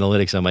doing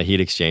analytics on my heat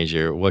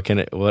exchanger. What can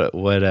it what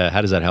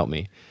how does that help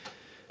me?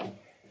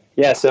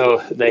 Yeah, so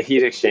the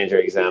heat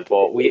exchanger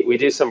example, we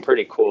do some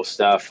pretty cool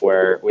stuff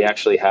where we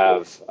actually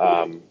have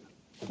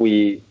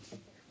we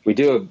we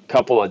do a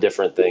couple of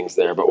different things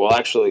there, but we'll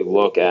actually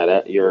look at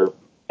it. Your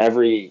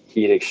every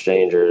heat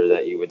exchanger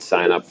that you would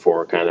sign up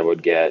for kind of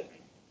would get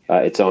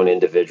its own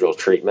individual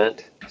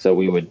treatment. So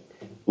we would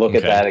look at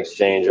Okay. that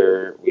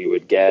exchanger. We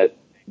would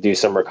do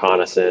some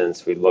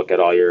reconnaissance. We'd look at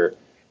all your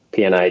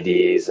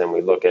PNIDs, and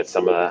we look at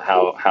some of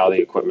how the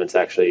equipment's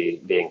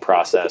actually being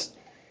processed.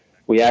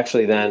 We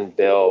actually then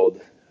build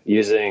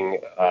using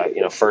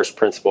first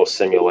principle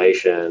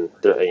simulation,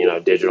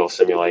 digital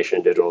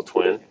simulation, digital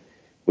twin.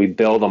 We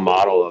build a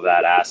model of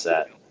that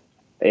asset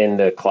in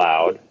the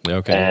cloud,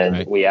 Okay. and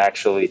Right. we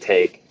actually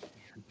take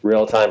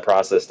real-time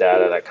process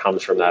data that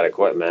comes from that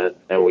equipment,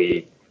 and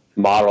we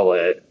model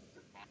it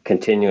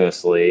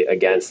continuously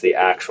against the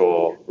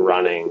actual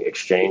running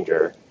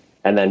exchanger.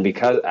 And then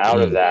because out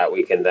of Mm. that,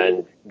 we can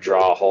then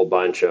draw a whole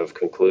bunch of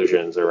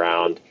conclusions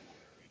around,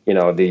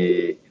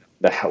 the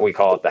we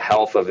call it the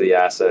health of the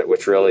asset,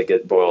 which really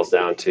boils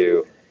down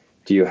to,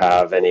 do you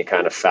have any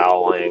kind of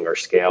fouling or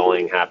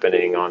scaling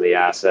happening on the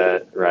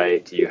asset,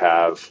 right? Do you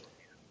have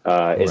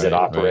is it Right. Right.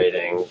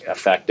 operating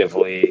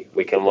effectively?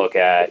 We can look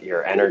at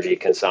your energy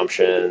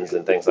consumptions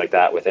and things like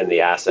that within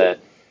the asset.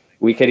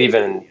 We could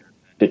even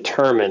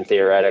determine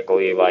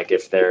theoretically, like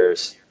if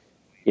there's,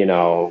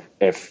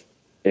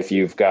 if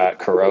you've got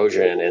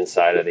corrosion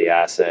inside of the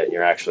asset and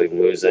you're actually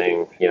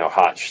losing,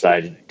 hot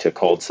side to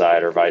cold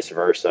side or vice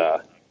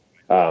versa,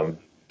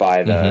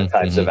 by the Mm-hmm.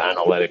 types of Mm-hmm.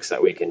 analytics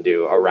that we can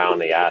do around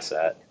the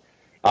asset.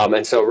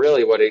 And so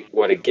really what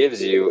it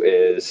gives you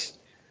is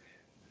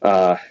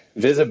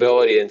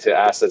visibility into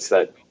assets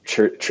that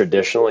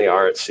traditionally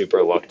aren't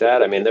super looked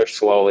at. I mean, they're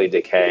slowly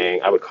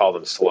decaying. I would call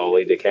them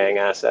slowly decaying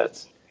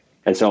assets.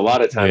 And so a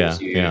lot of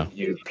times Yeah. you Yeah.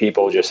 you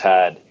people just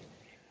had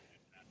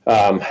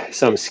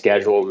some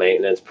scheduled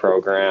maintenance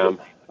program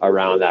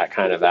around that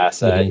kind of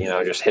asset.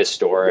 Mm-hmm. Just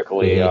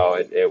historically,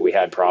 Mm-hmm. we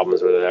had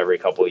problems with it every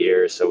couple of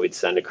years, so we'd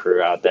send a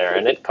crew out there,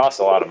 and it costs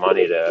a lot of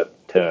money to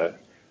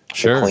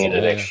Sure. clean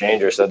an Yeah. Yeah.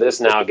 exchanger. So this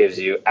now gives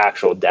you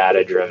actual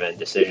data-driven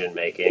decision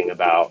making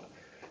about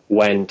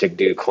when to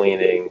do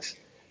cleanings.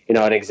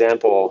 An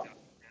example,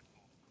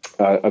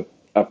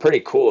 a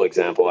pretty cool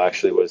example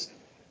actually was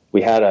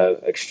we had a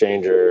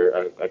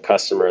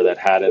customer that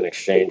had an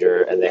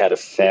exchanger, and they had a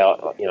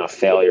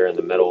failure in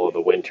the middle of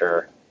the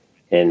winter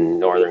in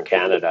northern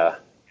Canada,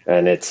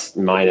 and it's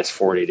minus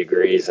 40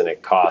 degrees, and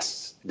it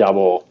costs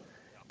double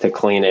to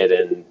clean it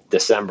in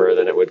December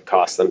than it would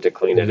cost them to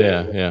clean it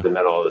Yeah. in Yeah. the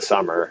middle of the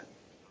summer.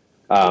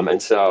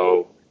 And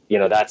so,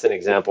 that's an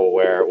example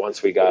where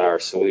once we got our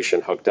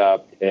solution hooked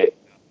up,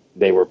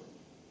 they were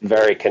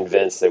very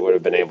convinced they would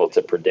have been able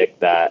to predict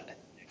that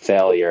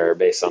failure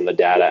based on the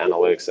data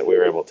analytics that we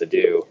were able to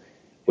do.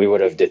 We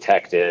would have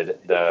detected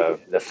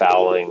the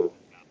fouling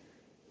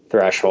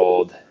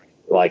threshold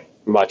like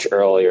much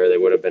earlier. They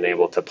would have been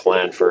able to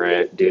plan for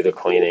it, do the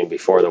cleaning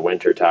before the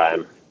winter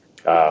time.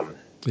 Um,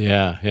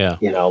 Yeah. Yeah.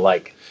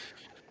 like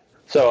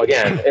so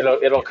again,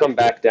 it'll come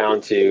back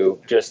down to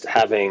just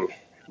having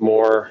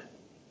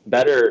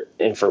better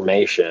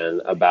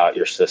information about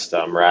your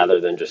system rather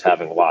than just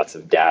having lots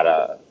of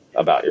data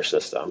about your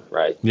system,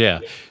 right? Yeah.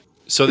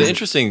 So the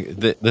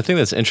thing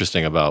that's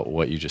interesting about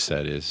what you just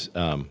said is,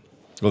 well,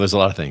 there's a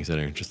lot of things that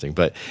are interesting,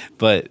 but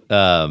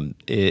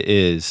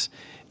is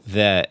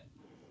that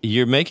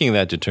you're making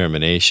that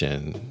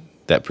determination,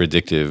 that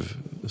predictive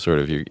sort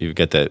of you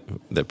get that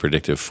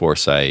predictive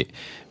foresight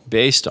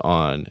based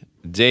on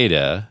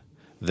data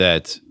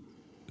that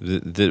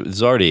that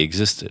has already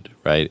existed,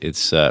 right?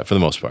 It's for the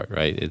most part,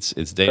 right? It's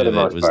For data the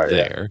that most was part, yeah.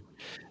 there,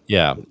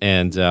 yeah,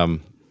 and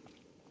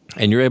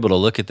you're able to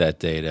look at that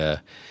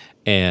data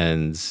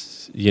and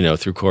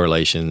through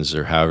correlations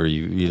or however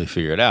you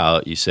figure it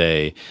out, you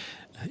say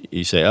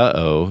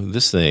uh-oh,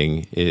 this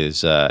thing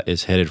is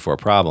headed for a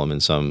problem in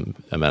some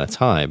amount of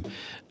time.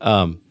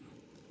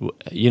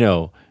 you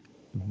know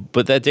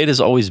but that data's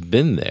always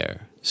been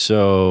there.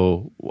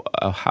 So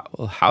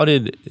how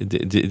did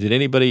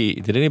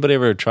anybody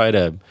ever try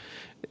to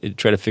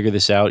figure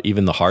this out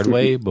even the hard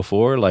way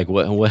before? Like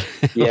what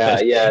Yeah,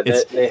 yeah,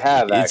 it's they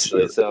have it's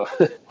actually. So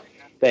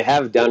they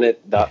have done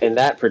it in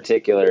that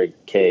particular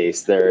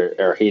case. There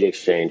are heat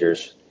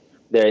exchangers.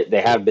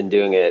 They have been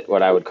doing it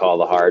what I would call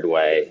the hard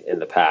way in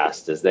the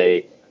past. Is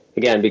they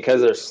again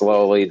because they're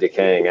slowly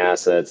decaying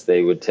assets,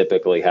 they would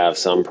typically have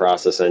some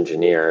process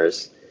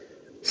engineers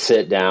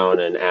sit down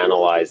and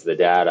analyze the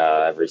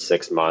data every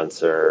 6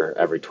 months or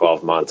every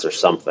 12 months or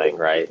something.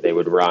 Right?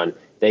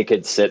 They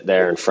could sit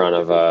there in front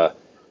of a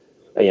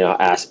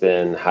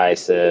Aspen,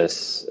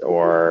 HYSYS,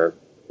 or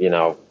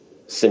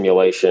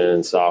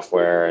simulation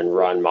software and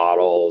run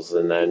models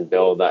and then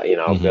build that,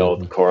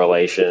 build Mhm.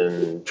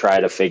 correlation, try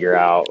to figure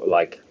out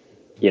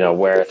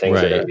where things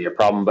are going to Right. be a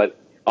problem. But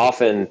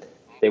often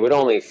they would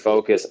only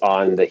focus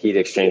on the heat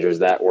exchangers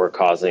that were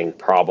causing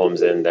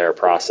problems in their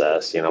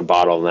process,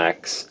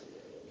 bottlenecks.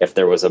 If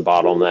there was a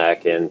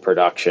bottleneck in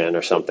production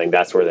or something,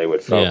 that's where they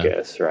would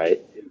focus,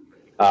 right?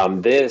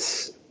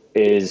 This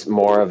is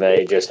more of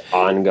a just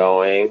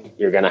ongoing.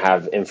 You're going to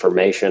have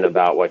information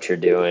about what you're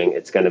doing.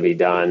 It's going to be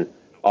done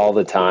all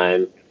the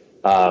time.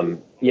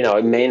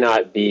 It may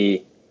not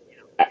be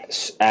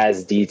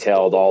as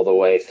detailed all the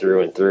way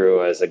through and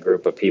through as a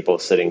group of people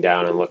sitting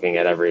down and looking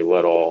at every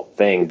little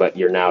thing, but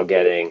you're now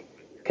getting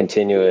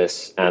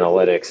continuous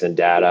analytics and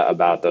data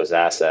about those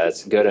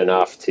assets, good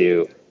enough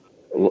to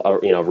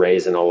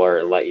raise an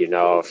alert and let you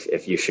know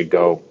if you should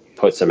go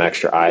put some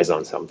extra eyes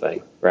on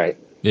something, right?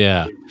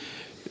 Yeah.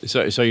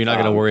 So you're not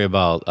going to worry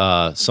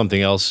about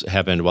something else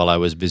happened while I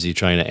was busy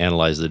trying to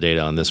analyze the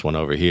data on this one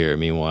over here.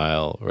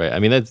 Meanwhile, right? I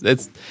mean,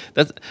 that's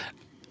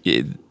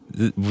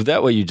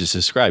that what you just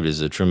described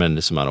is a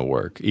tremendous amount of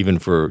work, even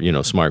for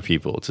smart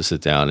people to sit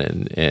down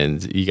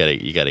and you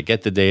gotta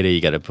get the data,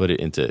 you gotta put it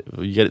into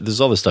there's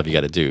all this stuff you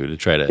gotta do to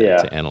try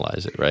to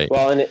analyze it, right?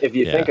 Well, and if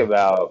you think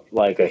about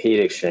like a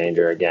heat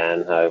exchanger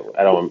again,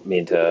 I don't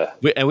mean to.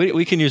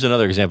 We can use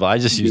another example. I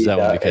just used that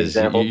one because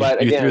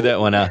you threw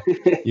that one out.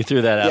 You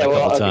threw that out a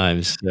couple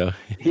times. So.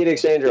 Heat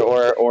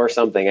exchanger or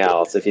something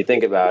else. If you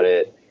think about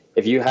it,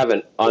 if you have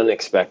an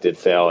unexpected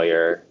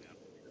failure,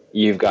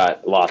 you've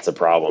got lots of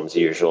problems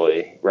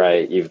usually,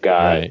 right? You've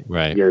got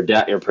right.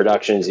 Your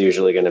production is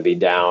usually going to be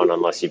down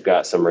unless you've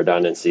got some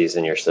redundancies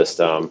in your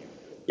system.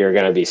 You're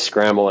going to be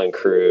scrambling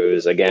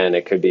crews. Again,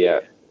 it could be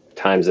at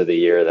times of the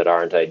year that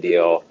aren't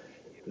ideal.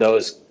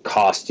 Those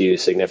cost you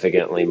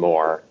significantly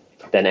more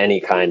than any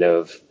kind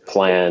of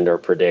planned or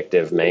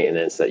predictive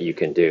maintenance that you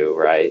can do,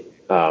 right?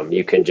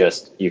 You can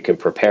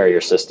prepare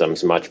your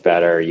systems much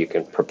better. You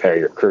can prepare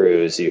your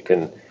crews. You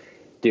can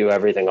do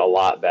everything a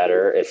lot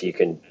better if you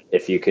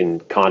can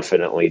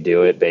confidently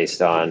do it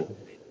based on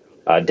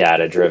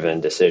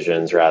data-driven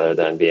decisions rather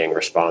than being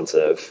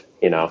responsive,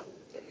 And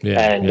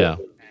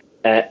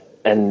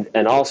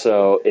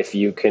also if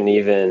you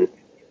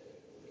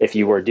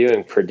were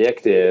doing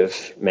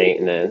predictive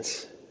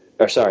maintenance,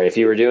 if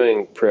you were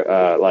doing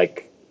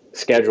like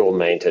scheduled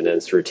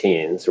maintenance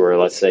routines, where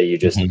let's say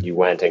you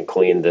went and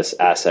cleaned this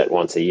asset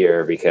once a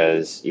year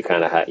because you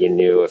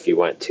knew if you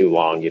went too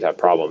long you'd have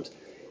problems.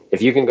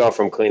 If you can go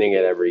from cleaning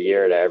it every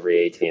year to every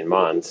 18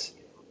 months,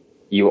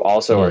 you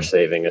also are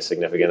saving a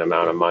significant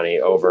amount of money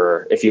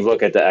over, if you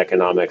look at the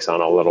economics on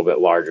a little bit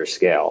larger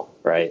scale,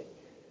 right?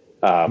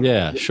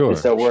 Sure.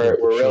 So we're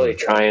really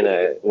trying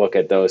to look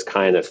at those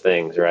kind of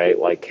things, right?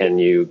 Like, can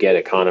you get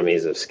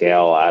economies of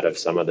scale out of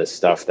some of this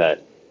stuff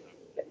that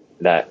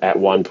at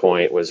one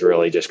point was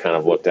really just kind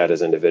of looked at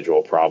as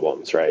individual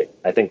problems, right?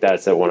 I think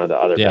that's one of the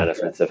other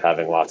benefits of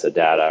having lots of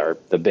data, or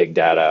the big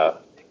data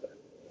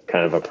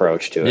kind of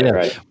approach to it,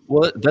 right?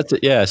 Well, that's it.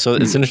 Yeah. So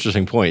it's an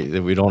interesting point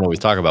that we don't always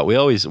talk about. We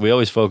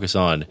always focus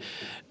on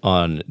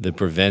the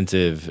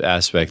preventive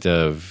aspect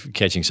of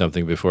catching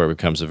something before it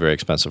becomes a very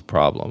expensive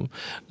problem.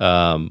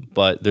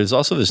 But there's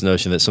also this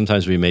notion that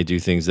sometimes we may do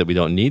things that we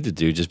don't need to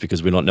do just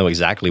because we don't know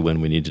exactly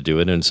when we need to do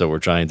it, and so we're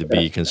trying to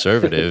be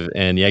conservative.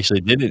 And you actually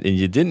didn't, and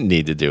you didn't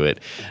need to do it,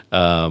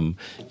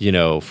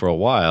 for a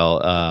while.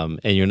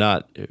 And you're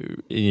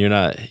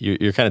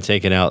kind of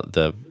taking out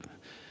the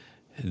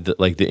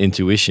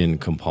intuition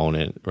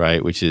component,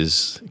 right? Which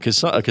is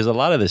because a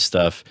lot of this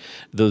stuff,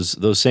 those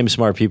same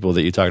smart people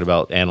that you talked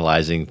about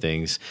analyzing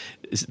things,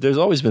 there's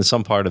always been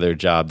some part of their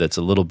job that's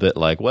a little bit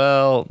like,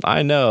 well,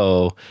 I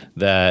know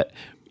that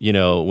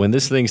when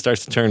this thing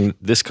starts to turn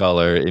this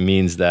color, it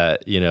means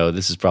that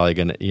this is probably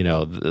gonna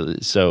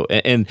so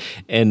and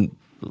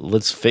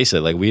let's face it,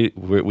 like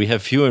we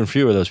have fewer and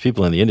fewer of those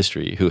people in the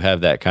industry who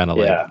have that kind of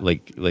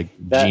like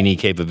genie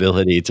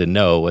capability to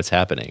know what's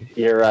happening.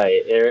 You're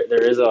right. There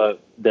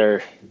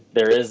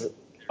is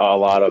a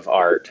lot of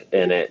art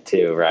in it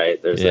too,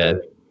 right?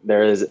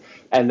 There is,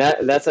 and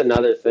that's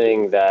another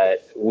thing that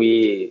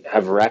we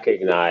have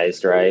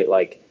recognized, right?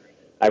 Like,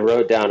 I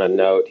wrote down a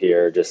note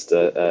here just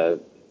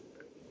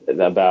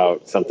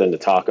about something to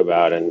talk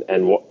about, and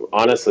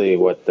honestly,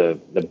 what the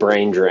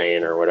brain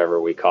drain or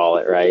whatever we call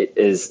it, right,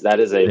 is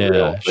a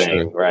real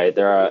thing, right?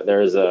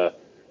 There is a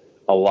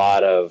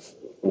lot of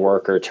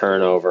worker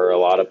turnover. A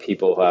lot of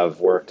people who have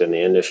worked in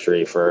the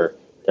industry for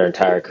their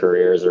entire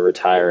careers are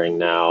retiring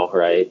now,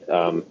 right?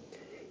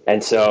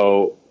 And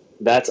so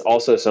that's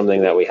also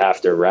something that we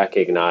have to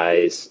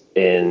recognize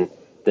in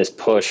this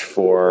push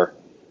for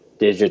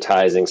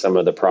digitizing some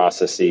of the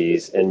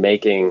processes and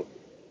making.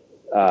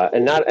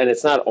 And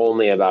it's not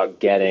only about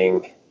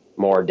getting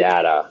more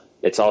data.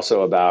 It's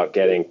also about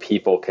getting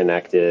people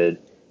connected,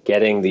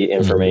 getting the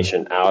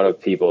information out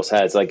of people's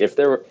heads. Like, if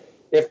there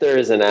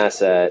is an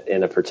asset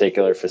in a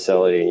particular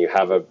facility and you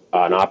have an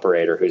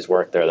operator who's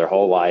worked there their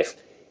whole life,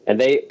 and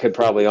they could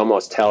probably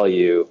almost tell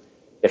you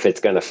if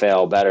it's going to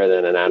fail better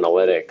than an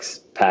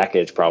analytics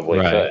package probably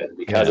could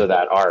because of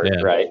that art,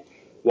 right?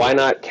 Why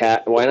not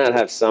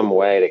have some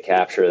way to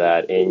capture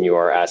that in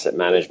your asset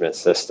management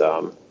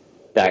system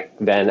that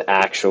then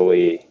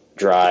actually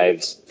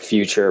drives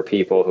future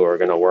people who are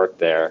going to work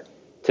there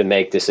to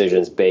make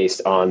decisions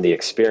based on the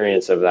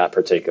experience of that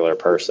particular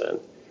person.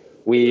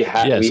 We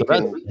So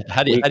can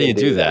how do you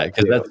do that?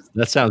 Because too.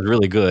 that sounds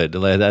really good.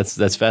 Like,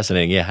 that's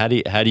fascinating. Yeah, how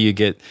do you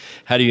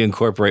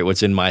incorporate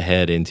what's in my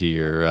head into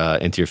your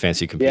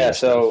fancy computer Yeah,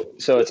 stuff?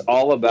 so it's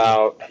all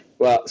about,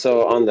 well,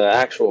 so on the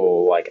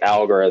actual like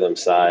algorithm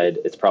side,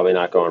 it's probably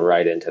not going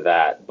right into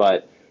that,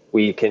 but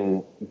we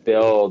can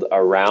build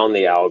around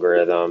the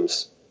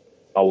algorithms,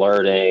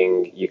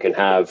 alerting. You can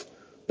have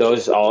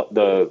those all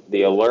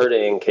the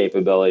alerting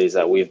capabilities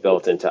that we've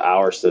built into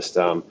our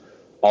system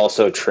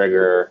also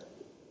trigger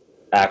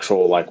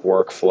actual like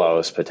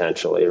workflows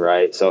potentially,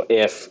 right? So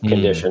if Mm.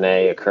 condition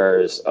A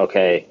occurs,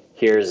 okay,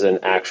 here's an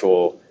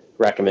actual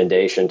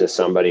recommendation to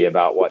somebody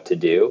about what to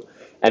do.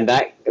 And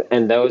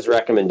those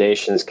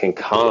recommendations can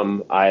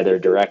come either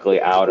directly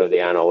out of the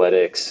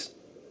analytics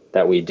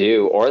that we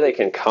do, or they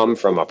can come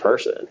from a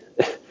person.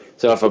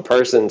 So if a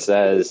person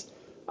says,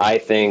 I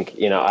think,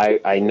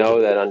 I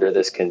know that under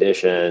this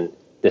condition,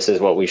 this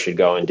is what we should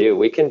go and do,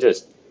 we can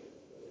just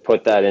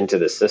put that into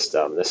the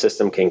system. The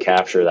system can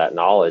capture that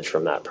knowledge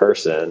from that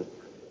person,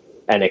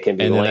 and it can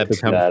be And then that linked to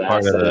becomes that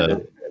part of asset,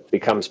 and it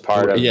becomes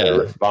part of yeah.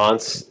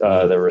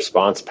 the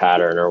response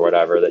pattern or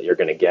whatever that you're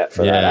going to get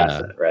for that Yeah.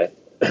 asset, right?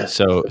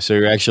 So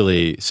you're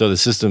actually the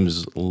system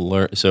is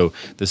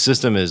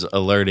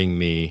alerting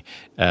me,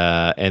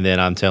 and then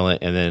I'm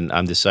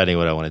deciding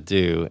what I want to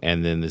do,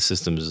 and then the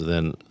system's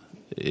then,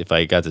 if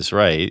I got this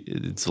right,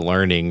 it's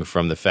learning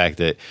from the fact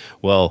that,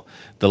 well,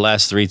 the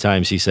last 3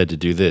 times he said to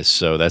do this,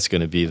 so is that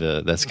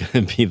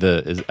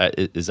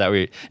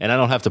where and I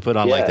don't have to put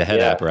on like the Yeah, head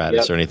yeah,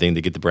 apparatus yep. or anything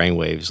to get the brain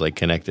waves like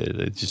connected.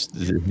 It just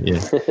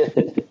yeah.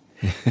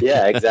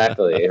 Yeah,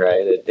 exactly,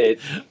 right. If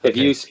Okay.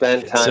 you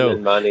spend time So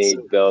and money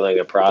building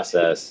a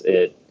process,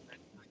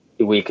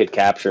 we could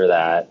capture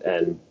that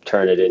and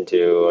turn it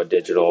into a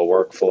digital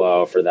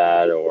workflow for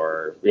that,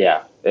 or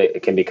yeah,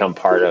 it can become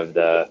part of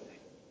the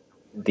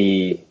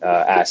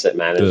asset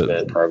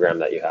management the program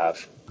that you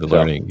have. the So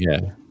learning, yeah.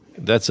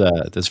 That's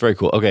very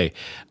cool. Okay.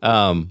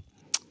 Um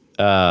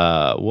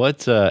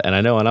what and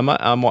I know, and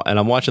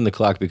I'm watching the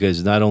clock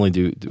because not only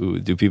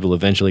do people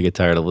eventually get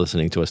tired of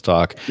listening to us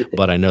talk,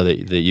 but I know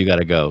that you got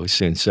to go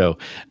soon. So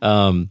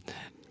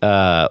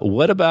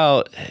what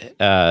about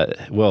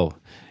well,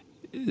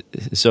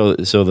 so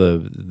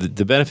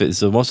the benefits,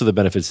 so most of the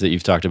benefits that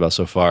you've talked about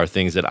so far are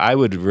things that I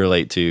would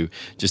relate to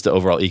just the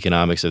overall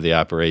economics of the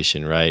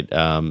operation, right?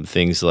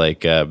 Things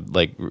like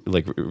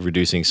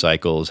reducing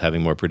cycles,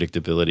 having more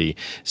predictability,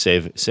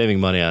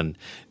 saving money on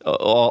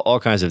all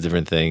kinds of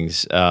different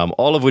things,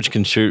 all of which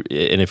contribute.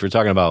 And if we're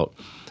talking about,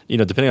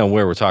 depending on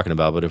where we're talking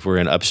about, but if we're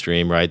in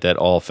upstream, right, that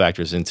all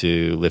factors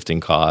into lifting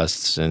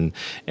costs, and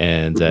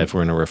if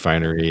we're in a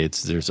refinery,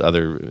 there's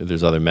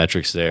other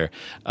metrics there.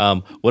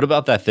 What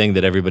about that thing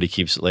that everybody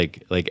keeps,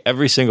 like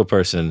every single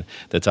person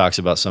that talks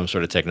about some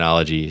sort of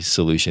technology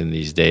solution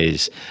these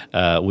days,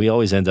 we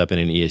always end up in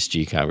an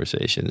ESG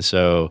conversation.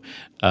 So,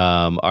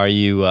 are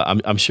you?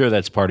 I'm sure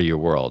that's part of your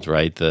world,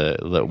 right?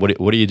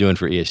 What are you doing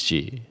for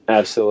ESG?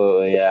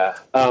 absolutely, yeah.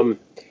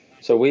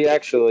 So we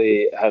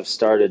actually have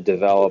started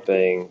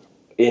developing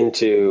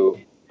into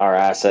our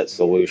asset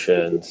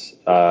solutions,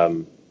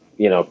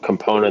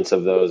 components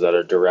of those that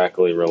are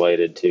directly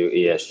related to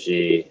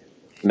ESG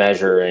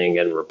measuring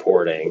and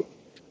reporting.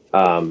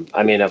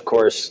 I mean, of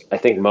course, I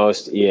think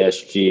most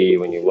ESG,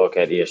 when you look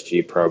at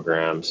ESG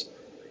programs,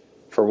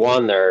 for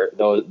one,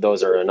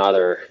 those are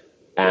another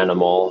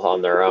animal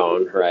on their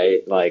own,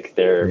 right? Like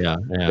Yeah,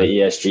 the yeah.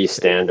 ESG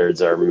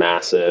standards are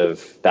massive,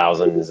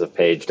 thousands of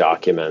page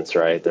documents,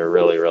 right? They're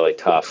really, really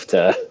tough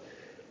to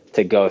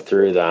go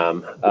through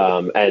them,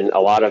 and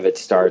a lot of it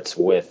starts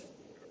with,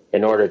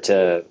 in order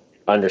to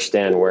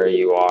understand where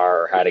you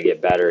are or how to get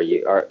better,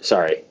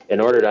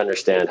 in order to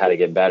understand how to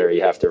get better,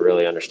 you have to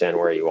really understand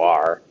where you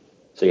are.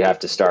 So you have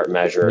to start Yeah,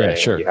 measuring, you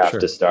sure, have to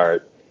sure.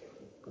 start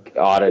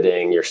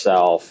auditing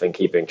yourself and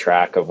keeping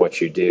track of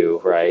what you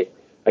do, right?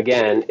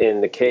 Again,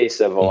 in the case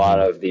of a lot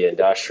Hmm. of the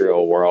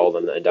industrial world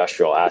and the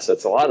industrial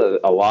assets, a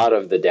lot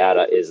of the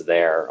data is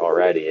there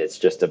already. It's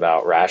just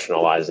about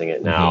rationalizing it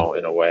Hmm. now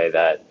in a way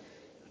that,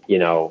 you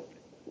know,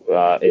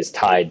 is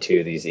tied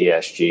to these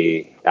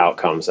ESG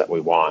outcomes that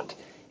we want.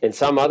 In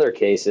some other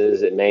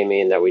cases, it may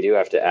mean that we do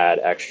have to add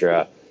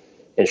extra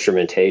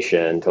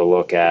instrumentation to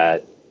look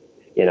at,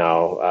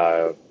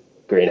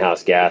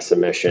 greenhouse gas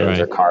emissions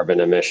or Right. carbon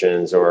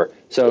emissions, or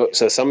so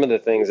some of the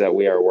things that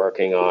we are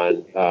working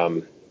on,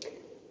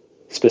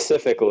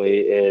 specifically,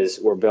 is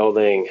we're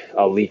building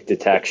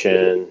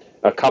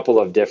a couple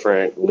of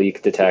different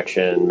leak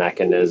detection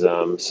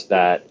mechanisms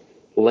that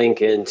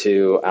link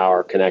into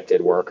our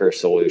connected worker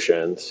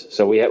solutions.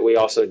 So we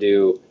also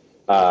do,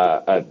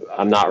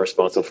 I'm not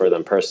responsible for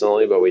them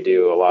personally, but we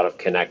do a lot of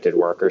connected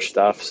worker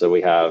stuff. So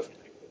we have,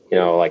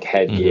 like Hmm.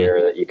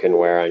 headgear that you can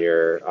wear on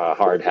your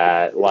hard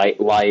hat,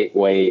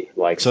 lightweight,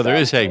 like So there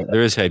stuff.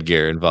 is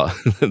headgear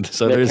involved.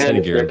 So there is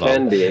headgear There involved.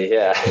 can be,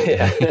 yeah,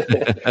 yeah.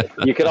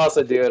 You could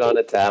also do it on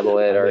a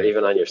tablet or Yeah.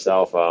 even on your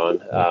cell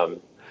phone.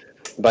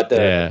 But the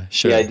Yeah, the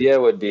sure.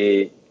 idea would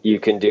be, you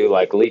can do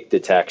like leak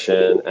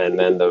detection and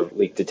then the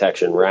leak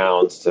detection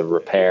rounds to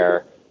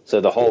repair.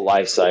 So the whole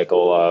life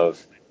cycle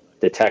of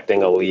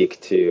detecting a leak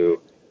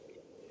to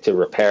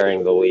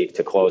repairing the leak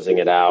to closing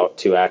it out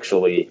to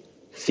actually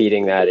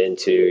feeding that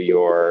into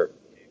your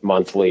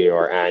monthly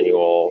or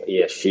annual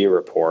ESG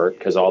report,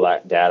 because all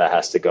that data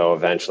has to go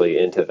eventually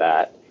into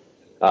that.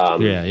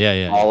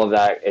 All of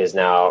that is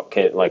now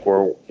like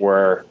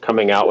we're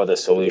coming out with a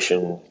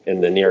solution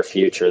in the near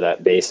future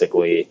that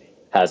basically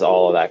has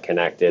all of that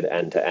connected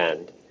end to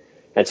end.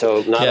 And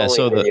so not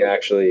only can you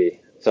actually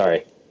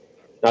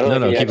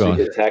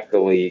detect the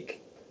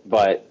leak,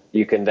 but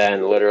you can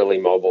then literally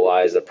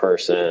mobilize a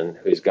person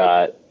who's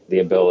got the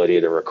ability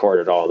to record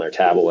it all on their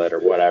tablet or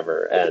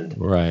whatever. And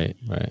right.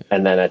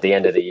 And then at the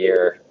end of the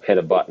year, hit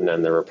a button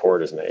and the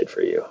report is made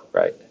for you.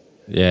 Right.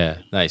 Yeah,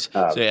 nice.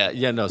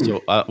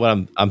 So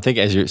what I'm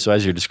thinking as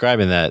you're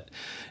describing that,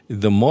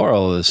 the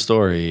moral of the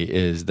story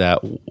is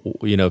that,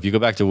 you know, if you go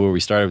back to where we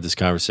started with this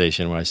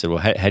conversation, where I said, well,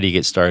 how do you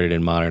get started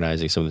in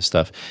modernizing some of the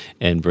stuff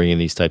and bringing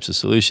these types of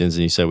solutions?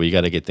 And you said, well, you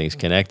got to get things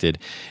connected.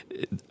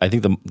 I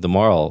think the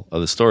moral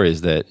of the story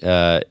is that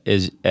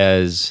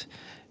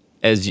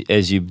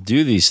as you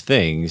do these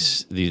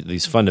things,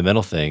 these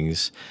fundamental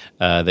things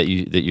that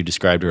you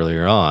described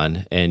earlier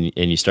on, and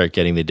you start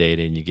getting the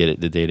data and you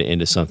get the data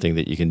into something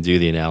that you can do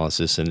the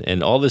analysis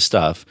and all this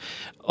stuff,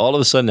 all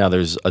of a sudden now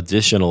there's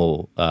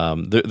additional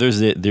there's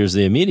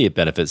the immediate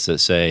benefits that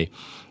say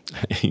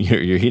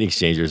your heat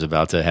exchanger is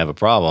about to have a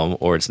problem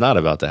or it's not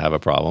about to have a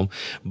problem.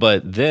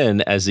 But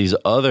then as these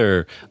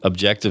other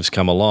objectives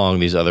come along,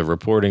 these other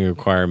reporting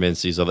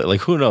requirements, these other,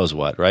 like, who knows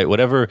what, right?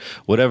 Whatever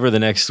the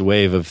next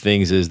wave of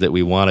things is that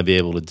we want to be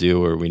able to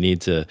do, or we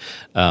need to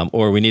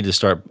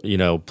start, you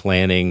know,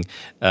 planning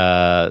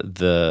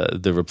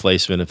the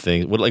replacement of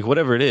things, like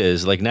whatever it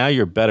is, like now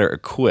you're better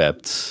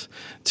equipped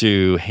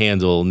to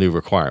handle new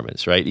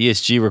requirements, right?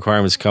 ESG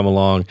requirements come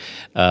along.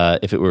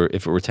 If it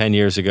were 10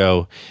 years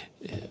ago,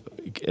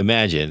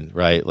 imagine,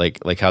 right?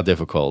 Like how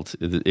difficult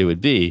it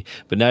would be.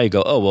 But now you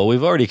go, oh, well,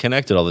 we've already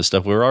connected all this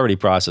stuff. We're already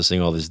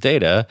processing all this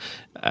data.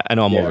 I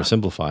know I'm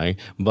oversimplifying,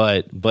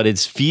 but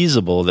it's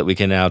feasible that we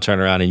can now turn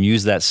around and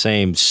use that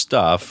same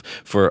stuff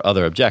for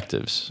other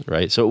objectives,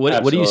 right? So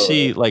what do you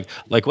see, like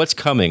what's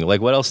coming?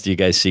 Like what else do you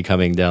guys see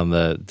coming down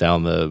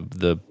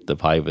the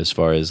pipe as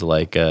far as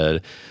like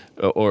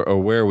or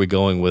where are we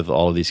going with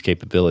all of these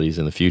capabilities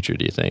in the future,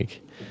 do you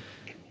think?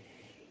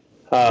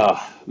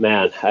 Oh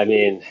man, I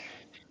mean,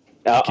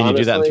 can you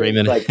do that in 3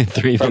 minutes? Like,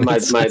 3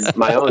 minutes.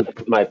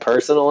 My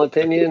personal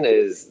opinion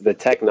is the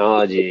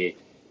technology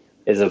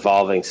is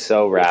evolving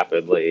so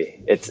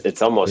rapidly.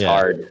 It's almost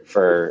hard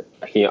for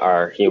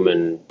our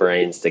human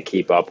brains to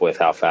keep up with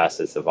how fast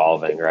it's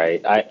evolving.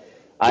 Right.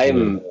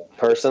 I'm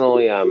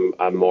personally,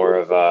 I'm more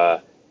of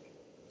a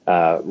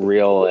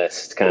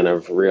realist,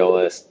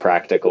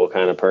 practical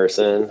kind of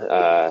person.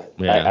 I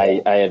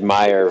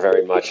admire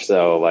very much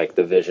so, like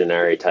the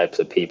visionary types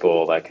of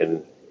people that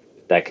can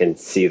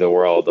see the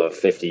world of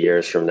 50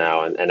 years from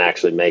now and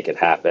actually make it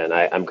happen.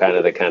 I'm kind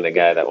of the kind of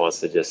guy that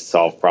wants to just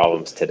solve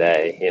problems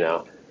today, you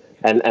know,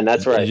 and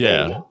that's where I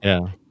think,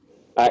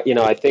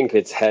 I think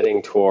it's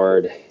heading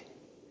toward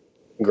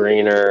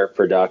greener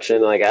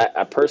production. Like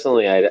I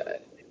personally,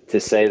 to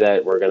say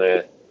that we're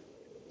going to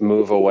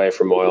move away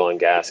from oil and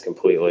gas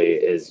completely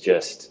is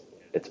just,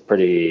 it's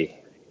pretty,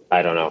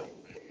 I don't know.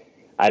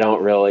 I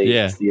don't really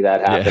see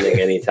that happening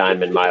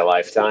anytime in my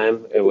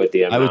lifetime with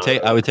the amount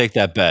I would take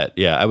that bet.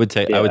 Yeah, I would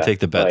take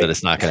the bet that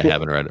it's not going to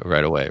happen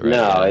right away. Right?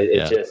 No,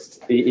 it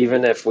just,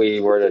 even if we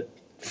were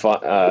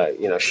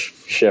to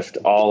shift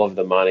all of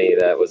the money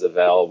that was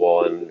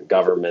available in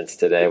governments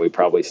today, we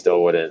probably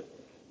still wouldn't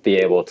be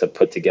able to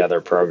put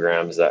together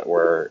programs that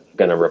were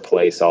going to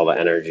replace all the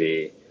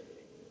energy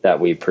that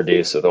we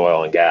produce with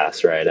oil and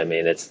gas, right? I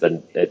mean,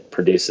 it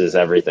produces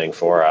everything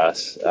for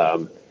us.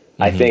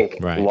 I think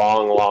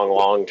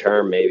long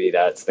term, maybe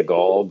that's the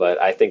goal.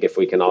 But I think if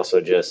we can also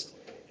just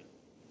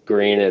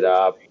green it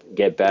up,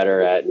 get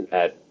better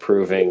at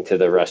proving to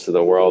the rest of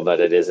the world that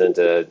it isn't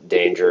a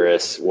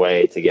dangerous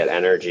way to get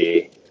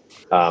energy,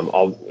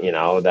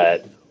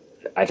 that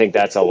I think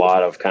that's a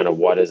lot of kind of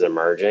what is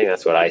emerging.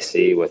 That's what I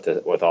see with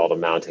all the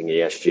mounting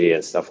ESG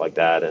and stuff like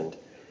that. And,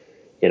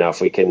 if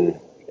we can,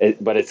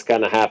 but it's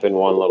going to happen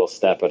one little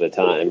step at a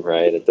time,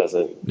 right? It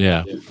doesn't,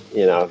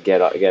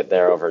 get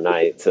there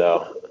overnight.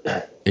 So.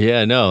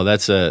 Yeah, no,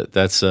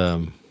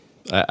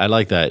 I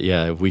like that.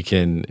 Yeah, if we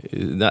can,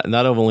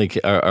 not only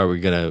are we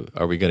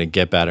gonna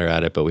get better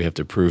at it, but we have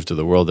to prove to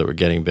the world that we're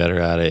getting better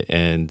at it,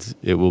 and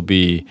it will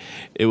be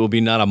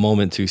not a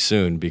moment too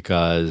soon,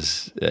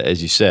 because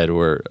as you said,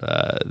 we're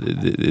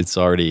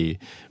already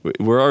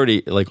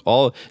like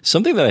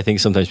something that I think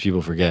sometimes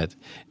people forget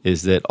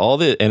is that all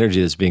the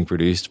energy that's being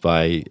produced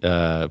by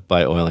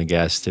oil and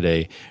gas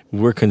today,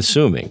 we're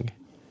consuming.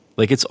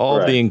 Like it's all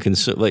Right. being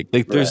consumed. Like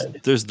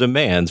there's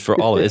demand for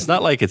all of it. It's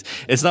not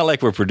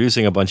like we're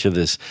producing a bunch of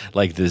this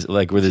like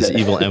we're this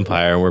evil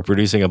empire and we're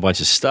producing a bunch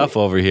of stuff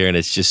over here and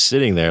it's just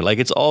sitting there. Like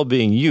it's all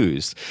being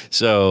used.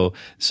 So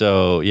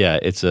yeah,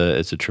 it's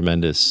a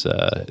tremendous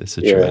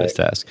tremendous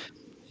task.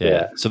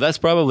 Yeah. So that's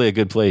probably a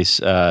good place.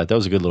 That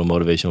was a good little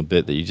motivational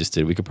bit that you just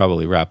did. We could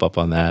probably wrap up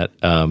on that.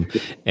 But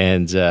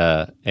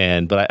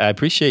I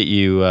appreciate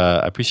you.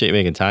 I appreciate you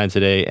making time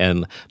today.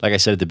 And like I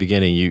said at the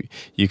beginning,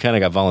 you kind of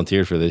got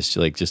volunteered for this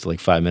just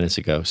 5 minutes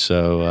ago.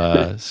 So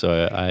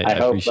I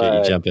appreciate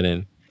you jumping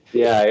in.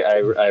 Yeah,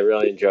 I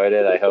really enjoyed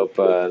it. I hope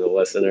the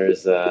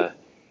listeners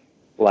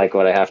like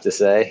what I have to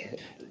say.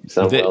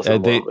 Maybe, I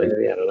don't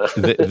know.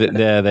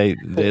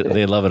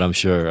 They love it. I'm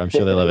sure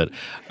they love it.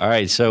 All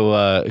right,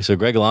 so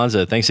Greg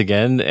Lanza, thanks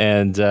again,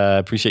 and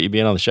appreciate you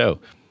being on the show.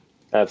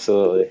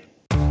 Absolutely.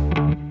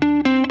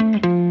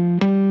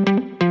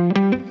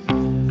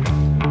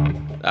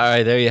 All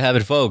right, there you have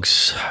it,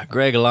 folks.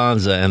 Greg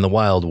Lanza and the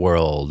wild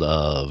world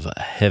of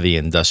heavy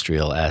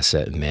industrial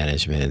asset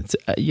management.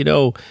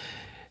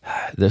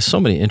 There's so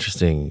many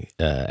interesting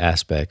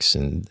aspects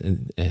and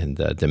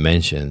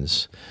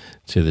dimensions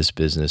to this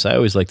business. I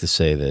always like to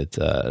say that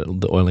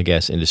the oil and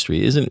gas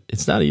industry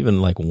it's not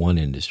even like one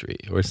industry,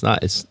 or it's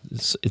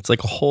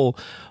like a whole.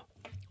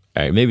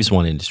 All right, maybe it's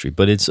one industry,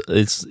 but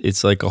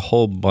it's like a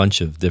whole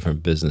bunch of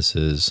different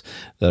businesses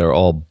that are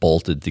all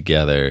bolted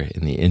together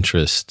in the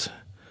interest,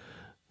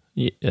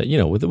 with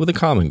a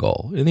common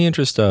goal, in the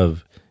interest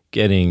of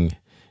getting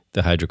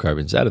the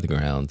hydrocarbons out of the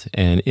ground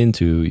and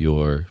into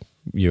your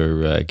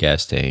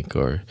gas tank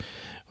or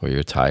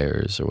your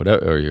tires or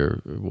whatever, or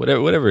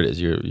whatever it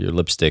is, your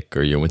lipstick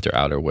or your winter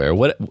outerwear.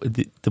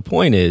 The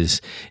point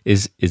is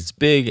it's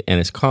big and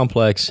it's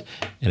complex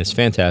and it's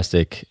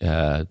fantastic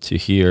to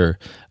hear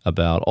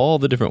about all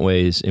the different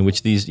ways in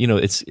which these,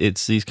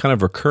 it's these kind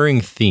of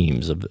recurring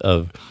themes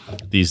of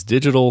these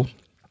digital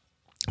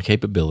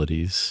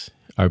capabilities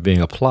are being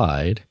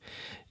applied.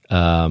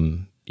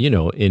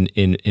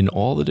 In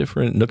all the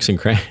different nooks and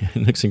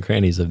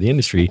crannies of the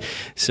industry,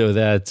 so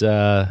that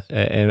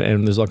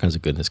and there's all kinds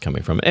of goodness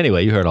coming from it.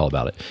 Anyway, you heard all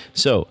about it.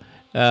 So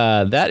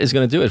that is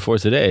going to do it for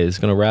today. It's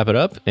going to wrap it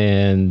up.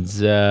 And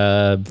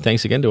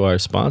thanks again to our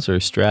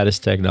sponsor, Stratus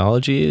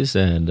Technologies,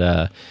 and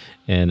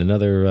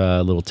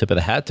another little tip of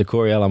the hat to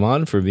Corey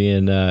Alamon for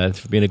being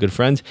a good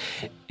friend.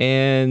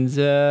 And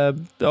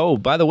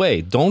by the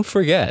way, don't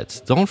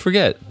forget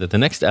that the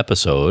next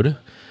episode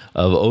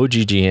of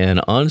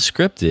OGGN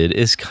Unscripted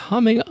is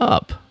coming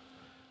up.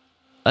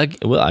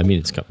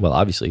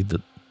 Obviously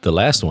the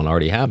last one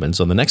already happened,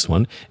 so the next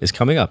one is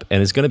coming up,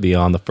 and it's going to be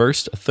on the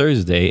first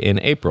Thursday in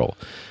April.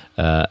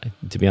 To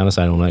be honest,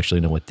 I don't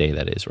actually know what day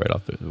that is right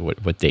off.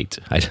 What date?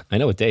 I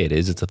know what day it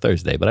is. It's a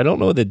Thursday, but I don't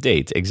know the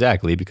date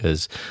exactly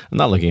because I'm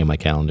not looking at my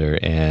calendar,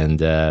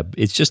 and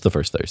it's just the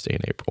first Thursday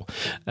in April.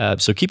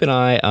 So keep an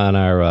eye on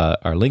our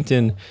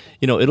LinkedIn.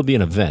 It'll be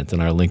an event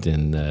on our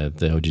LinkedIn,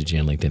 the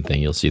OGGN LinkedIn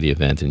thing. You'll see the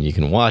event, and you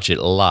can watch it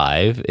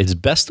live. It's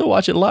best to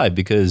watch it live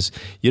because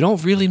you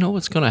don't really know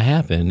what's going to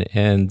happen,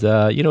 and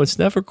it's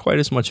never quite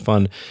as much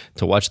fun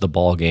to watch the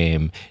ball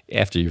game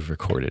after you've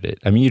recorded it.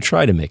 I mean, you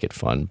try to make it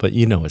fun, but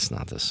it's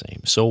not the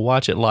same. So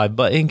watch it live.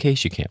 But in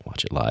case you can't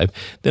watch it live,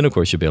 then of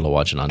course you'll be able to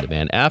watch it on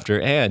demand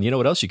after. And you know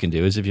what else you can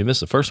do is if you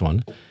miss the first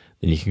one,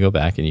 then you can go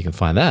back and you can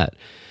find that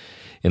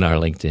in our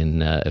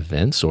LinkedIn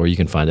events, or you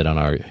can find it on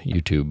our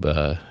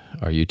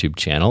YouTube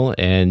channel.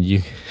 And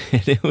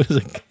it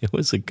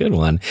was a good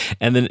one.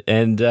 And then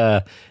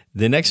the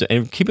next,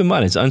 and keep in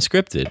mind, it's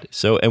unscripted.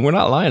 So, and we're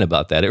not lying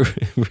about that. It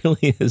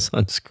really is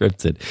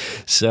unscripted.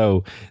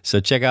 So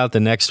check out the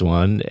next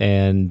one.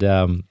 And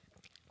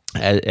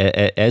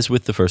as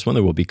with the first one,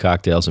 there will be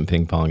cocktails and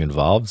ping pong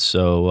involved,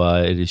 so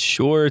it is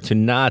sure to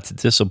not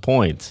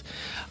disappoint.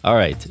 All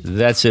right,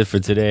 that's it for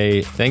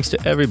today. Thanks to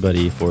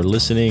everybody for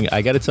listening.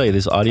 I got to tell you,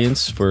 this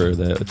audience for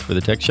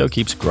the tech show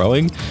keeps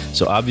growing.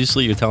 So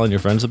obviously, you're telling your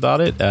friends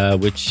about it,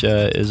 which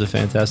is a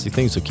fantastic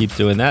thing. So keep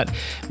doing that.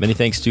 Many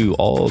thanks to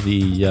all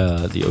the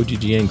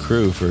OGGN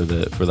crew for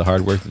the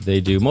hard work that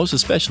they do. Most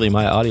especially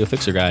my audio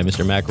fixer guy,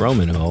 Mr. Mac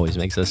Roman, who always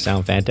makes us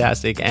sound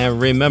fantastic.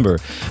 And remember,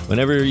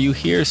 whenever you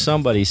hear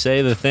somebody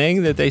say the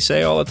thing that they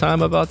say all the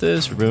time about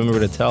this, remember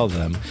to tell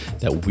them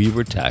that we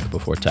were tech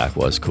before tech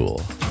was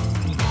cool.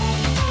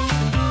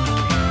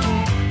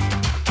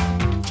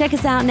 Check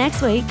us out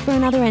next week for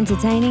another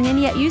entertaining and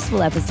yet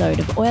useful episode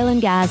of Oil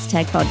and Gas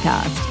Tech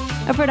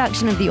Podcast, a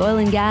production of the Oil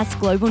and Gas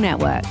Global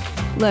Network.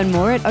 Learn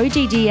more at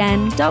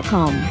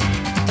oggn.com.